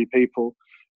 2 or 3 people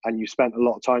and you've spent a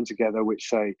lot of time together, which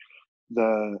say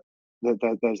the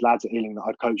there's lads at Ealing that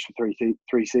I've coached for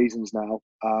three seasons now.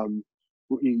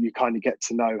 You kind of get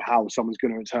to know how someone's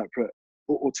going to interpret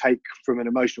or take from an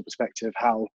emotional perspective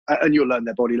how, and you'll learn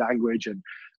their body language and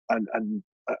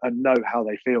know how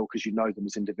they feel because you know them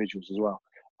as individuals as well.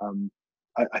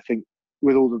 I think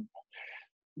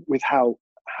with how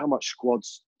much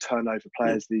squads turn over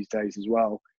players these days as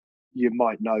well, you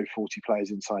might know 40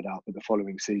 players inside out, but the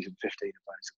following season 15 of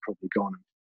those have probably gone.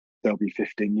 There'll be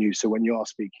 15 new. So when you are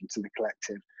speaking to the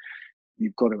collective,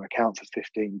 you've got to account for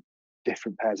 15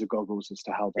 different pairs of goggles as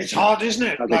to how it's hard, isn't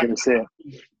it? How they're going to see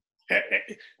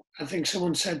it. I think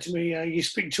someone said to me, you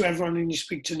speak to everyone and you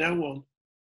speak to no one.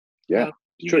 Yeah,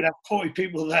 you could have 40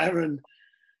 people there, and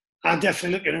I'm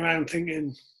definitely looking around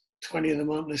thinking 20 of them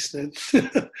aren't listening.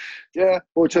 Yeah,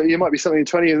 or you might be something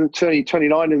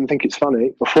 29 and think it's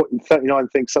funny, or 39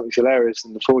 thinks something's hilarious,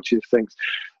 and the 40th thinks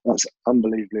that's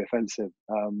unbelievably offensive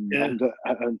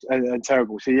and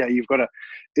terrible. So yeah, you've got to.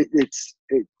 It's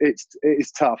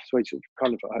tough. So it's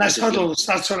kind of less huddles.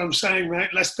 That's what I'm saying,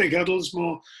 right? Less big huddles,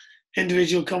 more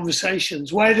individual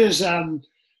conversations. Where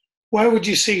would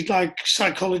you see like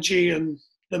psychology and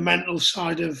the mental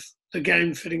side of the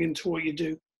game fitting into what you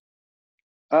do?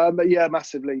 Yeah,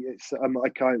 massively. It's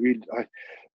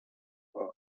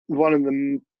one of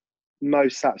the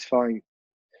most satisfying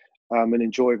and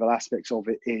enjoyable aspects of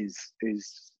it is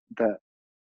that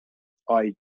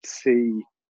I see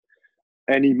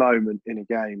any moment in a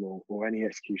game or any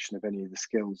execution of any of the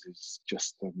skills is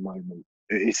just a moment.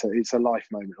 It's a life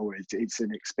moment, or it's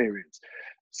an experience.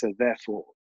 So therefore,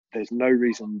 there's no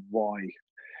reason why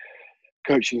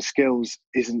coaching skills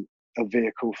isn't a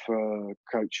vehicle for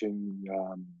coaching.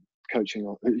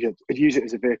 Use it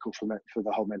as a vehicle for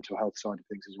the whole mental health side of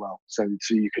things as well. So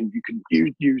you can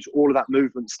use all of that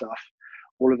movement stuff,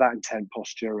 all of that intent,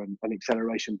 posture, and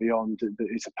acceleration beyond.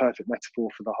 It's a perfect metaphor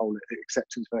for the whole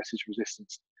acceptance versus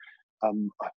resistance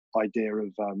idea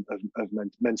of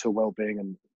mental well-being,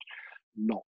 and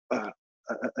not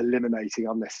eliminating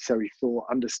unnecessary thought,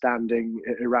 understanding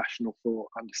irrational thought,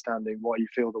 understanding why you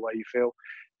feel the way you feel.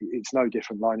 It's no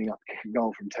different lining up a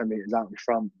goal from 10 metres out in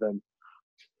front than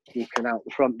walking out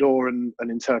the front door and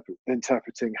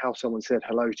interpreting how someone said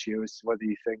hello to you as to whether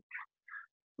you think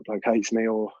the bloke hates me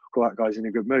or that guy's in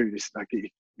a good mood. It's like,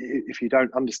 if you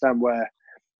don't understand where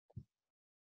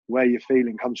your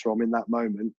feeling comes from in that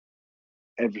moment,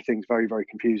 everything's very, very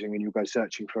confusing, and you'll go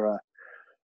searching for a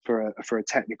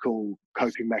technical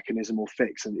coping mechanism or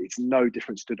fix, and it's no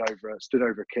different stood over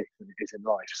a kick than it is in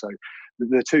life. So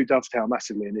the two dovetail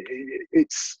massively, and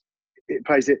it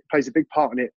plays a big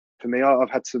part in it for me. I've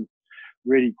had some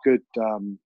really good,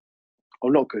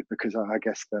 or not good, because I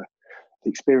guess the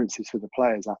experiences for the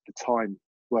players at the time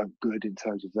weren't good in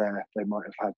terms of they might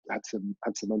have had some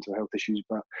mental health issues,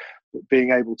 but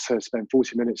being able to spend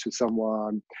 40 minutes with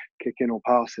someone, kicking or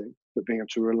passing, but being able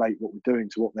to relate what we're doing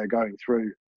to what they're going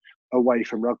through away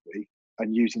from rugby,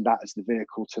 and using that as the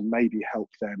vehicle to maybe help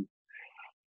them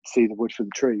see the wood for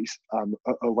the trees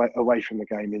away from the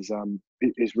game is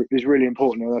really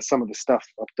important. And that's some of the stuff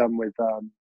I've done with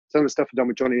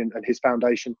Johnny and his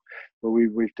foundation, where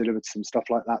we've delivered some stuff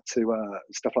like that to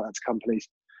companies.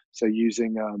 So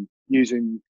using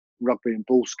rugby and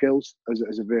ball skills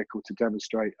as a vehicle to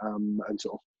demonstrate and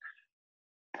sort of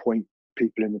point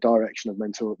people in the direction of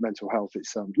mental health.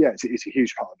 It's a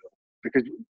huge part of it, because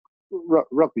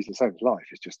rugby's the same as life.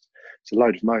 It's a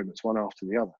load of moments, one after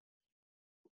the other.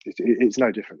 It's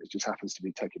no different. It just happens to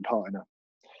be taking part in a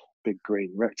big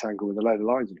green rectangle with a load of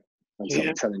lines in it, and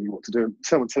someone telling you what to do.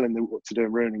 Someone telling them what to do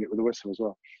and ruining it with a whistle as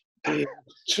well. Yeah,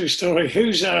 true story.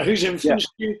 Who's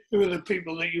influenced you? Who are the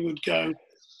people that you would go,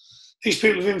 these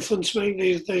people have influenced me?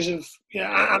 These have,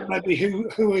 and maybe who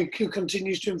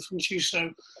continues to influence you?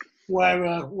 So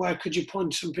where could you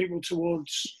point some people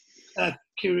towards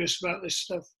curious about this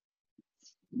stuff?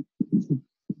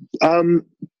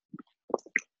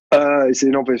 It's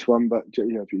an obvious one, but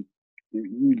if you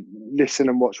listen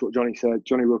and watch what Johnny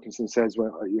Wilkinson says,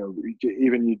 when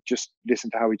even you just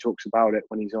listen to how he talks about it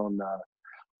when he's on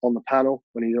the panel,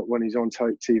 when he's on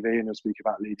TV, and he'll speak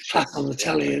about leadership. Back on the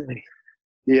telly, isn't he?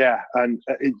 Yeah, and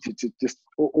just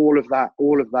all of that.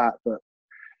 But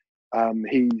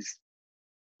he's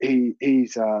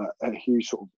a huge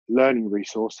sort of learning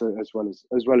resource, as well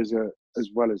as a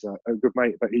good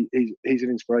mate. But he's an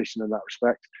inspiration in that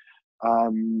respect.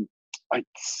 I'd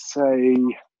say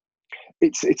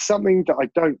it's something that I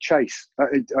don't chase.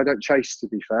 I don't chase, to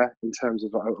be fair, in terms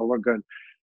of I won't go and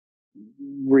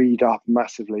read up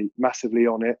massively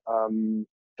on it.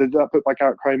 That book by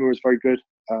Garrett Kramer was very good.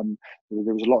 There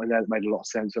was a lot in there that made a lot of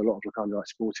sense. A lot of kind of like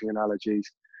sporting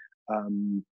analogies.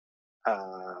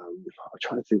 I'm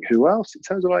trying to think who else in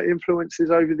terms of like influences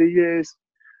over the years.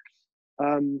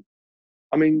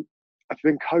 I mean, I've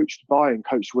been coached by and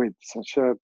coached with such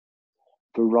a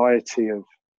variety of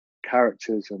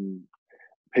characters and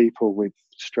people with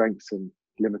strengths and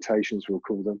limitations, we'll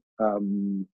call them.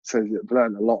 So I've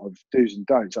learned a lot of do's and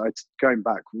don'ts. Going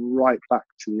back right back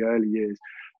to the early years.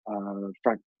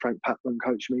 Frank Patman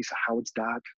coached me. So Howard's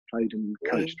dad played and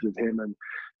coached with him, and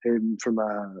him from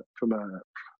a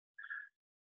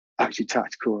actually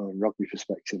tactical and rugby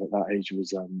perspective at that age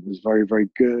was very, very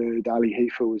good. Ali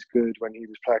Heifer was good when he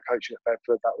was player coaching at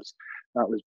Bedford. That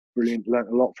was brilliant. Learned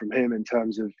a lot from him in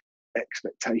terms of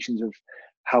expectations of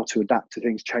how to adapt to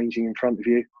things changing in front of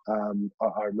you.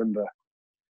 I remember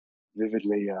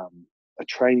vividly a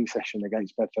training session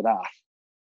against Bedford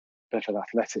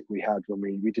Athletic we had when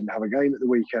we didn't have a game at the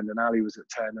weekend, and Ali was at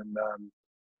 10, and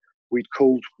we'd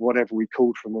called whatever we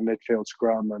called from the midfield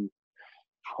scrum, and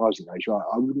I was an age, right?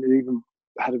 I wouldn't have even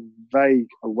had a vague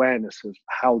awareness of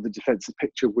how the defensive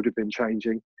picture would have been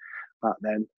changing back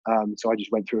then. So I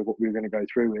just went through what we were going to go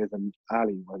through with, and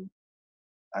Ali went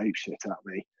ape shit at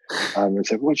me and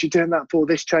said, "What you doing that for?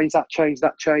 This changed, that changed,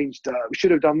 that changed. We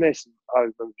should have done this." I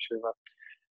remember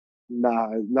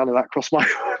no, none of that crossed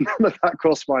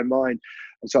my mind.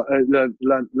 And so I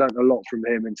learned a lot from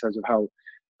him in terms of how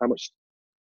much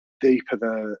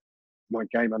deeper my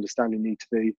game understanding need to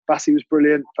be. Varsity was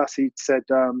brilliant. Varsity said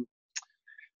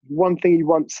one thing he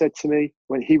once said to me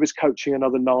when he was coaching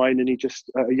another 9, and he just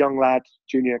a young lad,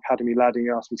 junior academy lad, and he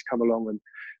asked me to come along and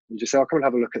just say, "I'll come and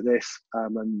have a look at this."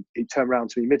 And he turned around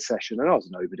to me mid-session, and I was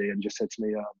nobody, and just said to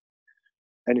me,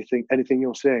 anything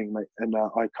you're seeing, mate?" And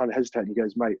I kind of hesitated. He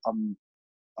goes, "Mate, I'm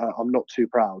not too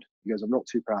proud." He goes, "I'm not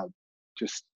too proud.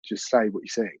 Just say what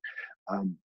you're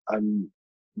seeing." And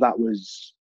that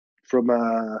was from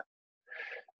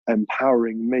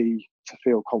empowering me to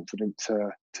feel confident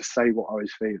to say what I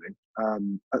was feeling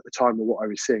at the time of what I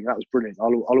was seeing. That was brilliant.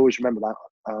 I'll always remember that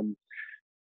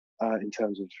in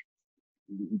terms of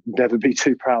never be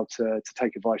too proud to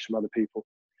take advice from other people.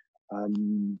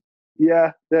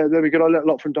 Yeah, there we go. I learned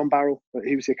a lot from Don Barrell.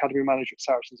 He was the academy manager at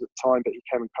Saracens at the time, but he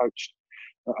came and coached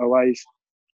at OAs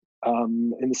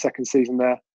in the second season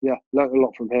there. Yeah, learned a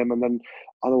lot from him, and then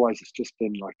otherwise it's just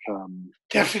been like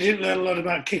definitely didn't learn a lot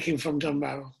about kicking from Don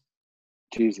Barrell.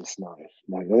 Jesus, no.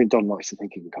 I think Don likes to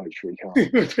think he can coach, but he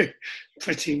can't.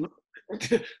 Pretty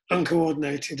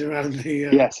uncoordinated around the.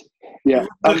 Yes, yeah.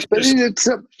 But it's,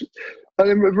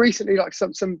 recently, like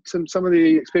some of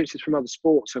the experiences from other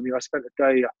sports. I mean, I spent a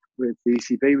day with the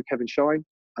ECB with Kevin Shine,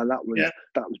 and that was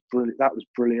brilliant. That was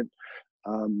brilliant.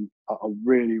 I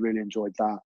really, really enjoyed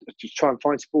that. Just try and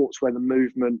find sports where the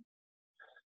movement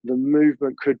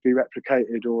could be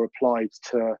replicated or applied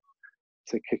to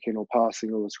kicking or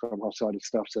passing or the scrum half side of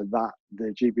stuff. So that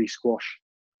the GB squash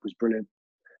was brilliant.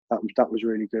 That was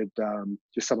really good.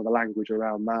 Just some of the language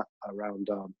around that, around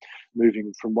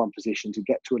moving from one position to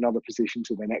get to another position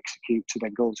to then execute to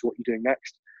then go on to what you're doing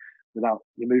next without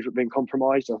your movement being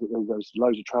compromised. I think there was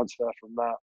loads of transfer from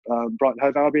that. Brighton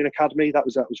Hove Albion Academy, that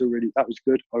was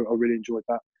good. I really enjoyed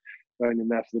that, going in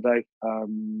there for the day.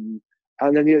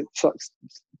 And then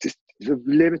just a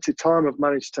limited time I've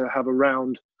managed to have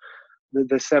around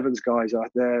the sevens guys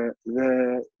out there.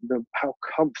 How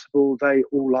comfortable they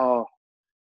all are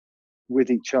with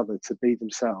each other to be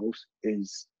themselves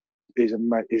is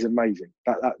amazing.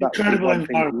 That incredible one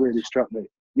thing that really struck me.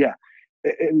 Yeah,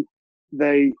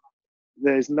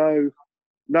 there's no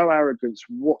arrogance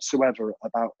whatsoever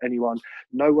about anyone.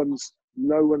 No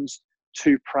one's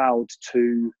too proud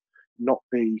to not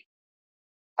be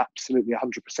absolutely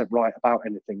 100% right about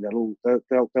anything.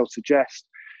 They'll suggest,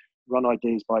 run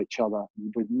ideas by each other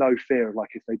with no fear of, like,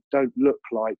 if they don't look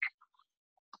like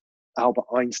Albert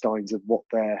Einsteins of what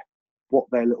their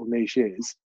little niche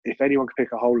is, if anyone can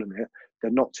pick a hole in it,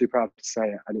 they're not too proud to say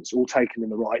it, and it's all taken in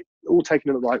the right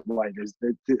way.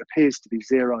 There appears to be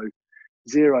zero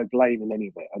blame in any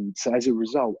of it, and so as a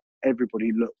result,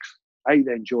 everybody looks, A,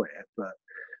 they enjoy it, but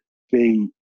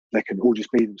B, they can all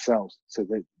just be themselves. So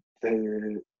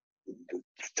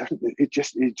it's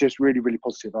just really, really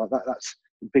positive. That's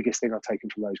the biggest thing I've taken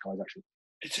from those guys, actually.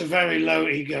 It's a very low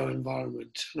ego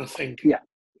environment, and I think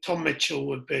Tom Mitchell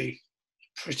would be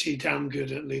pretty damn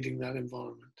good at leading that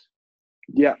environment.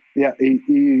 Yeah.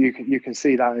 You can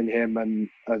see that in him, and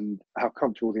how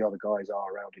comfortable the other guys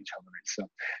are around each other.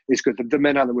 It's good. The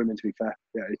men and the women, to be fair.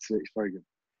 Yeah, it's very good.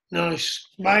 Nice,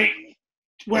 mate.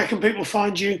 Where can people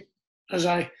find you as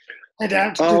I head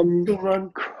out to do the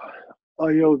run?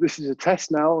 This is a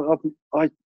test now. I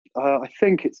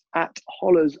think it's at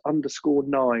Hollers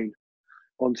 _9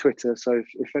 on Twitter. So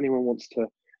if anyone wants to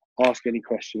ask any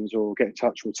questions or get in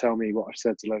touch or tell me what I've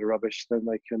said's a load of rubbish, then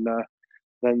they can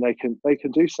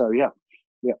do so. Yeah.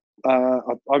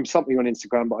 I'm something on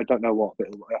Instagram, but I don't know what. But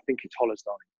I think it's Hollers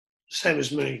 9. Same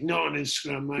as me. Not on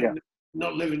Instagram, mate. Yeah.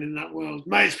 Not living in that world,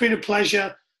 mate. It's been a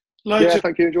pleasure.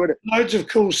 Thank you. Enjoyed it. Loads of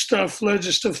cool stuff. Loads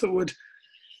of stuff that would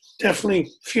definitely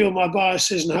fuel my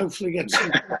biases and hopefully get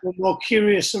some people more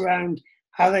curious around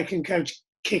how they can coach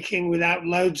kicking without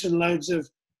loads and loads of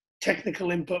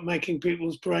technical input making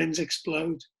people's brains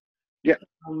explode. Yeah,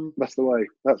 that's the way.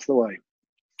 That's the way.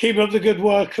 Keep up the good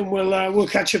work, and we'll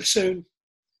catch up soon.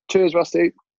 Cheers,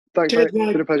 Rusty. Thanks, mate. It's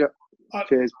been a pleasure.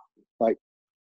 Cheers. Bye.